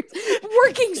 years,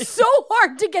 working so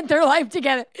hard to get their life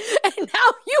together. And now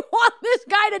you want this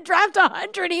guy to draft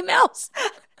 100 emails?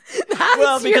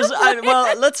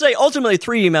 Let's say ultimately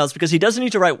 3 emails because he doesn't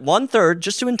need to write 1/3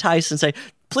 just to entice and say,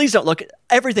 please don't look.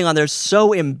 Everything on there is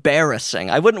so embarrassing.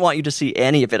 I wouldn't want you to see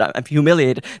any of it. I'm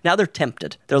humiliated. Now they're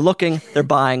tempted. They're looking, they're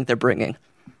buying, they're bringing.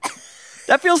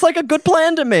 That feels like a good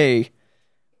plan to me.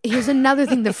 Here's another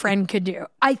thing the friend could do.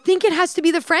 I think it has to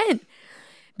be the friend.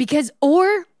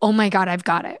 Oh my God, I've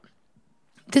got it.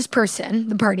 this person,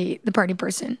 the party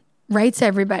person, writes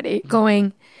everybody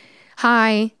going,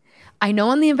 "Hi, I know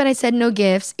on the invite I said no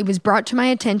gifts. It was brought to my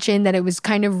attention that it was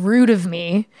kind of rude of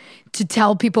me to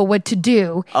tell people what to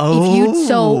do.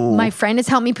 So my friend has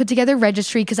helped me put together a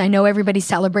registry because I know everybody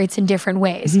celebrates in different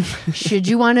ways. Should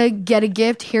you want to get a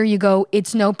gift? Here you go.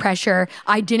 It's no pressure.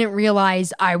 I didn't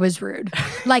realize I was rude."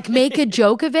 Like, make a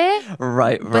joke of it.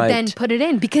 Right. But then put it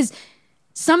in, because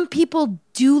some people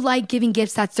do like giving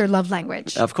gifts. That's their love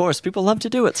language. Of course, people love to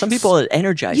do it. Some people, it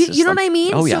energizes You know them. what I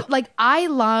mean? Oh, yeah. So, like, I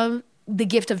love the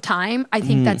gift of time. I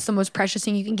think that's the most precious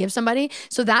thing you can give somebody.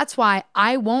 So that's why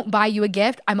I won't buy you a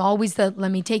gift. I'm always let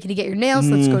me take you to get your nails.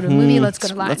 Let's go to a movie. Let's go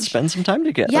to lunch. Let's spend some time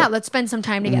together. Yeah, let's spend some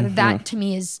time together. That to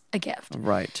me is a gift.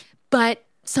 Right. But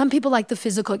some people like the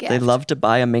physical gift. They love to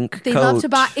buy a mink coat. They love to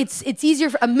buy, it's easier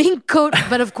for a mink coat,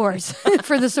 but of course,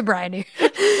 for the sobriety.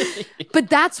 But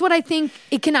that's what I think.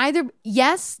 It can either,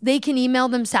 yes, they can email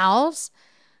themselves,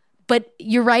 but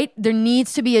you're right, there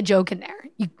needs to be a joke in there.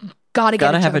 You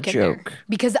gotta have a joke. There,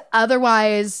 because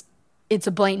otherwise it's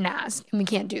a blatant ask, and we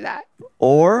can't do that.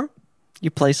 Or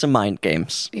you play some mind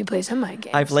games.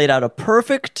 I've laid out a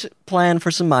perfect plan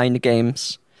for some mind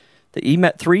games. The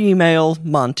 3-email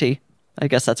Monty. I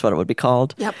guess that's what it would be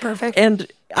called. Yep, perfect. And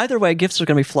either way, gifts are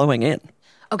going to be flowing in.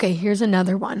 Okay, here's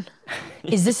another one.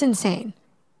 Is this insane?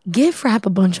 Gift wrap a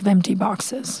bunch of empty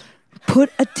boxes.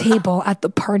 Put a table at the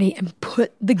party and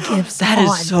put the gifts That on.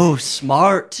 is so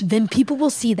smart. Then people will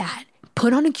see that.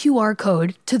 Put on a QR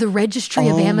code to the registry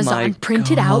of my Amazon,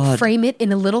 print it out, God. frame it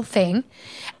in a little thing,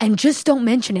 and just don't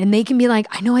mention it. And they can be like,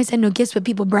 I know I said no gifts, but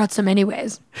people brought some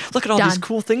anyways. Look at all these Done.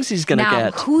 cool things he's going to Now,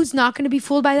 get. who's not going to be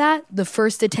fooled by that? The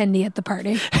first attendee at the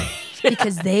party.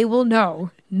 Because they will know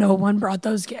no one brought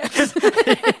those gifts.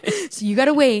 So you got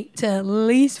to wait till at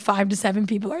least 5 to 7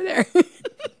 people are there.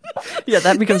 Yeah,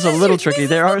 that becomes a little tricky.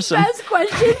 There are some. Best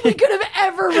question we could have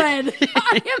ever read.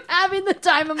 I am having the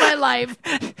time of my life.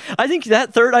 I think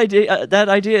that third idea,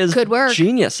 is Could work.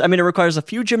 genius. I mean, it requires a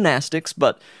few gymnastics,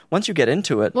 but once you get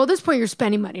into it, Well, at this point, you're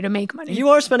spending money to make money. you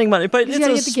are spending money. But You it's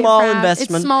gotta a get the gift small wrap.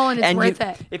 investment. It's small and it's worth you-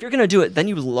 it. If you're going to do it, then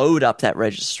you load up that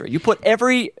registry. You put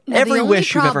every Now, the only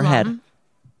wish you've ever had. problem-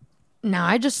 Now,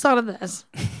 I just thought of this.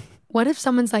 What if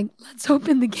someone's like, let's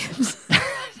open the gifts?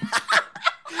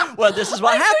 Well, this is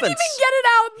what I happens. couldn't even get it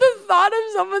out. The thought of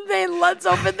someone saying, let's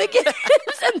open the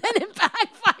gifts, and then it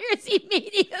backfires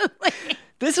immediately.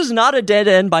 This is not a dead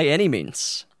end by any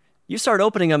means. You start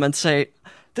opening them and say,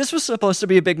 this was supposed to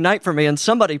be a big night for me, and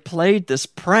somebody played this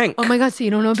prank. Oh my God, so you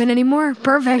don't open anymore?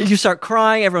 Perfect. You start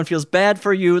crying. Everyone feels bad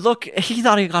for you. Look, he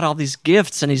thought he got all these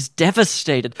gifts, and he's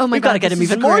devastated. Oh my We've God, got to get this him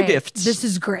is even more great. gifts. This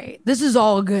is great. This is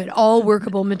all good. All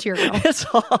workable material.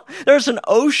 There's an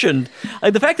ocean.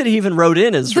 Like, the fact that he even wrote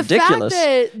in is ridiculous. The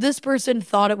fact that this person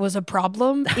thought it was a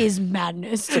problem is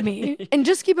madness to me. And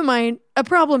just keep in mind, a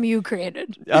problem you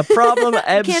created. A problem,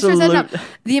 Can't stress that enough. absolute.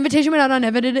 The invitation went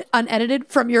out unedited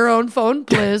from your own phone,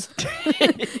 please.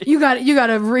 You got to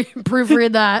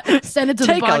proofread that. Send it to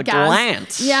Take the a podcast.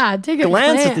 glance. Yeah, take a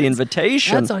glance at the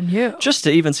invitation. That's on you. Just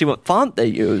to even see what font they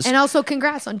use. And also,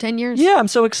 congrats on 10 years. Yeah, I'm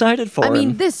so excited for I him.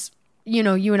 mean, this,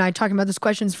 you and I talking about this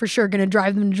question is for sure going to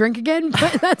drive them to drink again,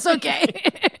 but that's okay.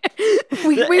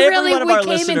 we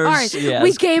came in hard. Yes.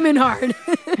 We came in hard.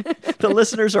 The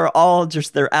listeners are all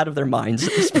they're out of their minds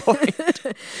at this point.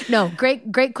 No,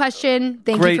 great question.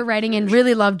 Thank you for writing in.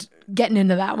 Really loved getting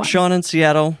into that one. Sean in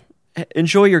Seattle,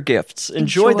 enjoy your gifts.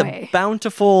 Enjoy the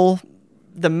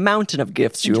the mountain of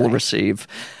gifts you will receive.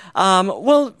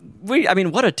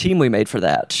 What a team we made for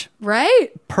that. Right?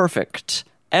 Perfect.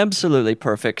 Absolutely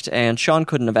perfect. And Sean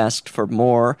couldn't have asked for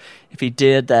more. If he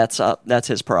did, that's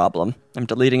his problem. I'm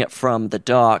deleting it from the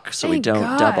doc so we Thank don't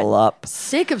God. double up.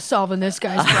 Sick of solving this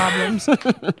guy's problems.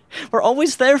 We're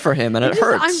always there for him, and it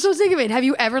hurts. I'm so sick of it. Have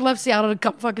you ever left Seattle to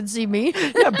come fucking see me?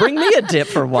 Yeah, bring me a dip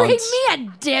for once. Bring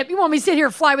me a dip. You want me to sit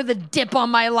here fly with a dip on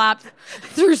my lap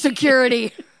through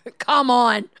security? Come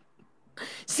on.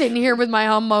 Sitting here with my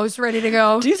hummus ready to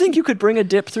go. Do you think you could bring a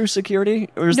dip through security,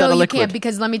 or is that a No, you liquid? can't,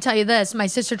 because let me tell you this. My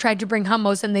sister tried to bring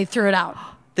hummus and they threw it out.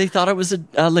 They thought it was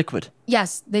a liquid.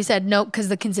 Yes, they said no because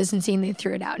the consistency, and they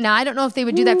threw it out. Now, I don't know if they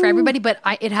would do that for everybody, but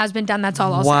it has been done. That's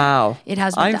all I'll Wow. say. It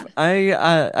has been done.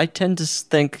 I tend to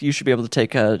think you should be able to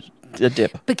take a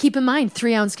dip. But keep in mind,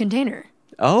 3-ounce container.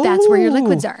 Oh, That's where your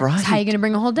liquids are. Right. That's how you going to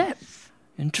bring a whole dip.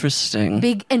 Interesting.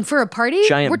 Big, and for a party,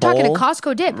 Giant we're talking a bowl.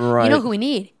 Costco dip. Right. You know who we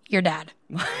need? Your dad.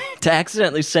 To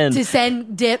accidentally send To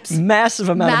send dips. massive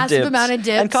amount of dips. And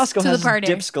And Costco to has the party.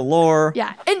 dips galore.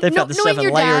 Yeah. And They've got the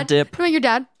 7-layer dip. Knowing your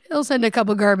dad, he'll send a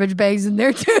couple garbage bags in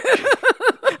there too.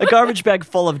 A garbage bag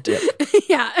full of dip.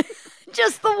 Yeah.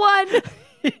 Just the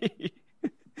one.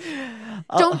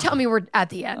 Don't tell me we're at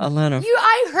the end. Alana.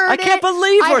 I heard it. I can't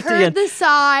believe we're at the end. I heard the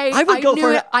sigh. I would go knew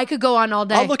for it. I could go on all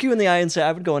day. I'll look you in the eye and say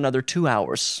I would go another 2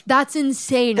 hours. That's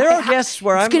insane. There are guests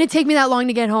where it's going to take me that long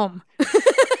to get home.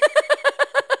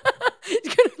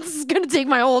 This is going to take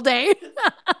my whole day.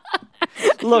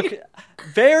 Look,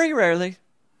 very rarely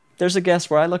there's a guest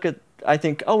where I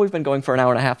think, we've been going for an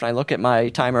hour and a half, and I look at my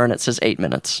timer and it says 8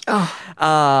 minutes.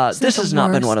 This has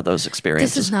not been one of those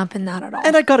experiences. This has not been that at all.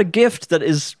 And I got a gift that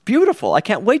is beautiful. I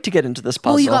can't wait to get into this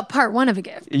puzzle. Well, you got part 1 of a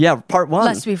gift. Yeah, part 1.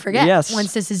 Lest we forget. Yes.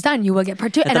 Once this is done, you will get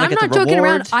part 2. And then I I'm get not the joking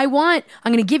reward. around.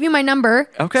 I'm going to give you my number.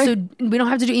 Okay. So we don't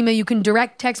have to do email. You can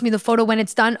direct text me the photo when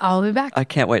it's done. I'll be back. I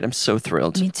can't wait. I'm so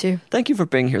thrilled. Me too. Thank you for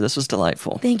being here. This was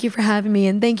delightful. Thank you for having me,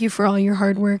 and thank you for all your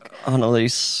hard work.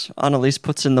 Annalise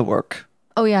puts in the work.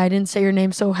 Oh, yeah, I didn't say your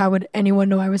name, so how would anyone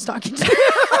know I was talking to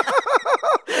you?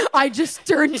 I just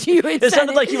turned to you and It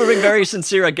sounded like you were being very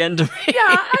sincere again to me.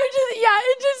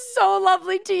 It's just so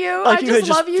lovely to you. Like I you had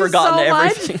just love you forgotten so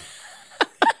everything.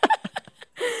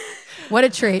 much. What a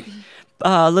treat.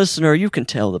 Listener, you can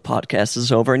tell the podcast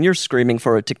is over and you're screaming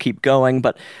for it to keep going,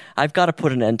 but I've got to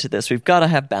put an end to this. We've got to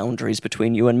have boundaries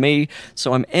between you and me,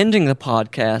 so I'm ending the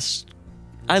podcast.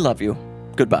 I love you.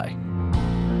 Goodbye.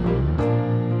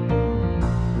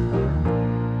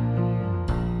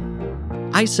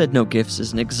 I Said No Gifts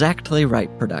is an Exactly Right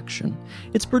production.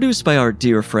 It's produced by our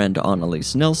dear friend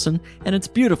Annalise Nelson, and it's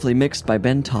beautifully mixed by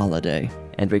Ben Tolliday.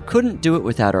 And we couldn't do it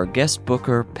without our guest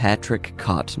booker, Patrick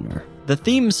Kottner. The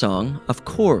theme song, of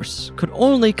course, could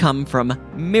only come from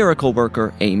miracle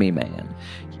worker Amy Mann.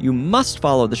 You must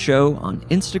follow the show on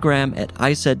Instagram at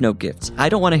I Said No Gifts. I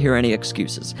don't want to hear any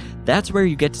excuses. That's where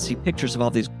you get to see pictures of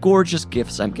all these gorgeous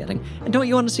gifts I'm getting. And don't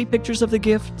you want to see pictures of the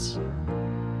gifts?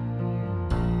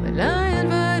 When I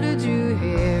invited you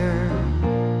here,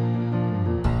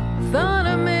 thought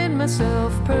I made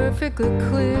myself perfectly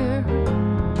clear.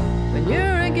 When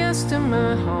you're a guest in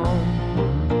my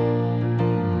home,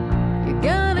 you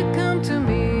gotta come to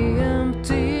me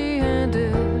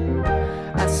empty-handed.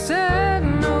 I said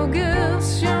no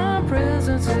gifts, your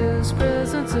presence is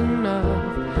presence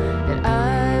enough. And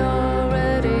I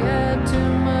already had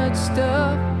too much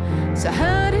stuff, so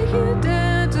how do you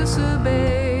dare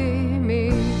disobey?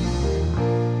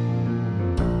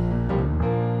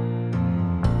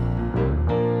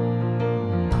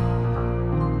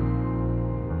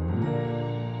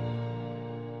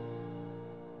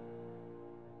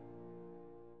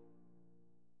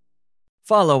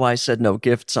 Follow I Said No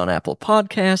Gifts on Apple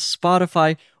Podcasts,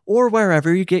 Spotify, or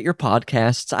wherever you get your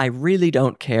podcasts. I really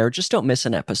don't care. Just don't miss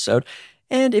an episode.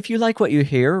 And if you like what you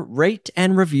hear, rate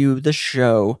and review the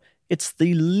show. It's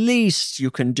the least you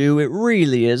can do. It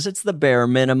really is. It's the bare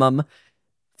minimum.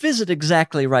 Visit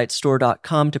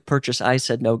exactlyrightstore.com to purchase I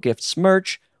Said No Gifts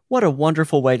merch. What a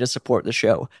wonderful way to support the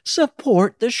show.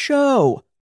 Support the show!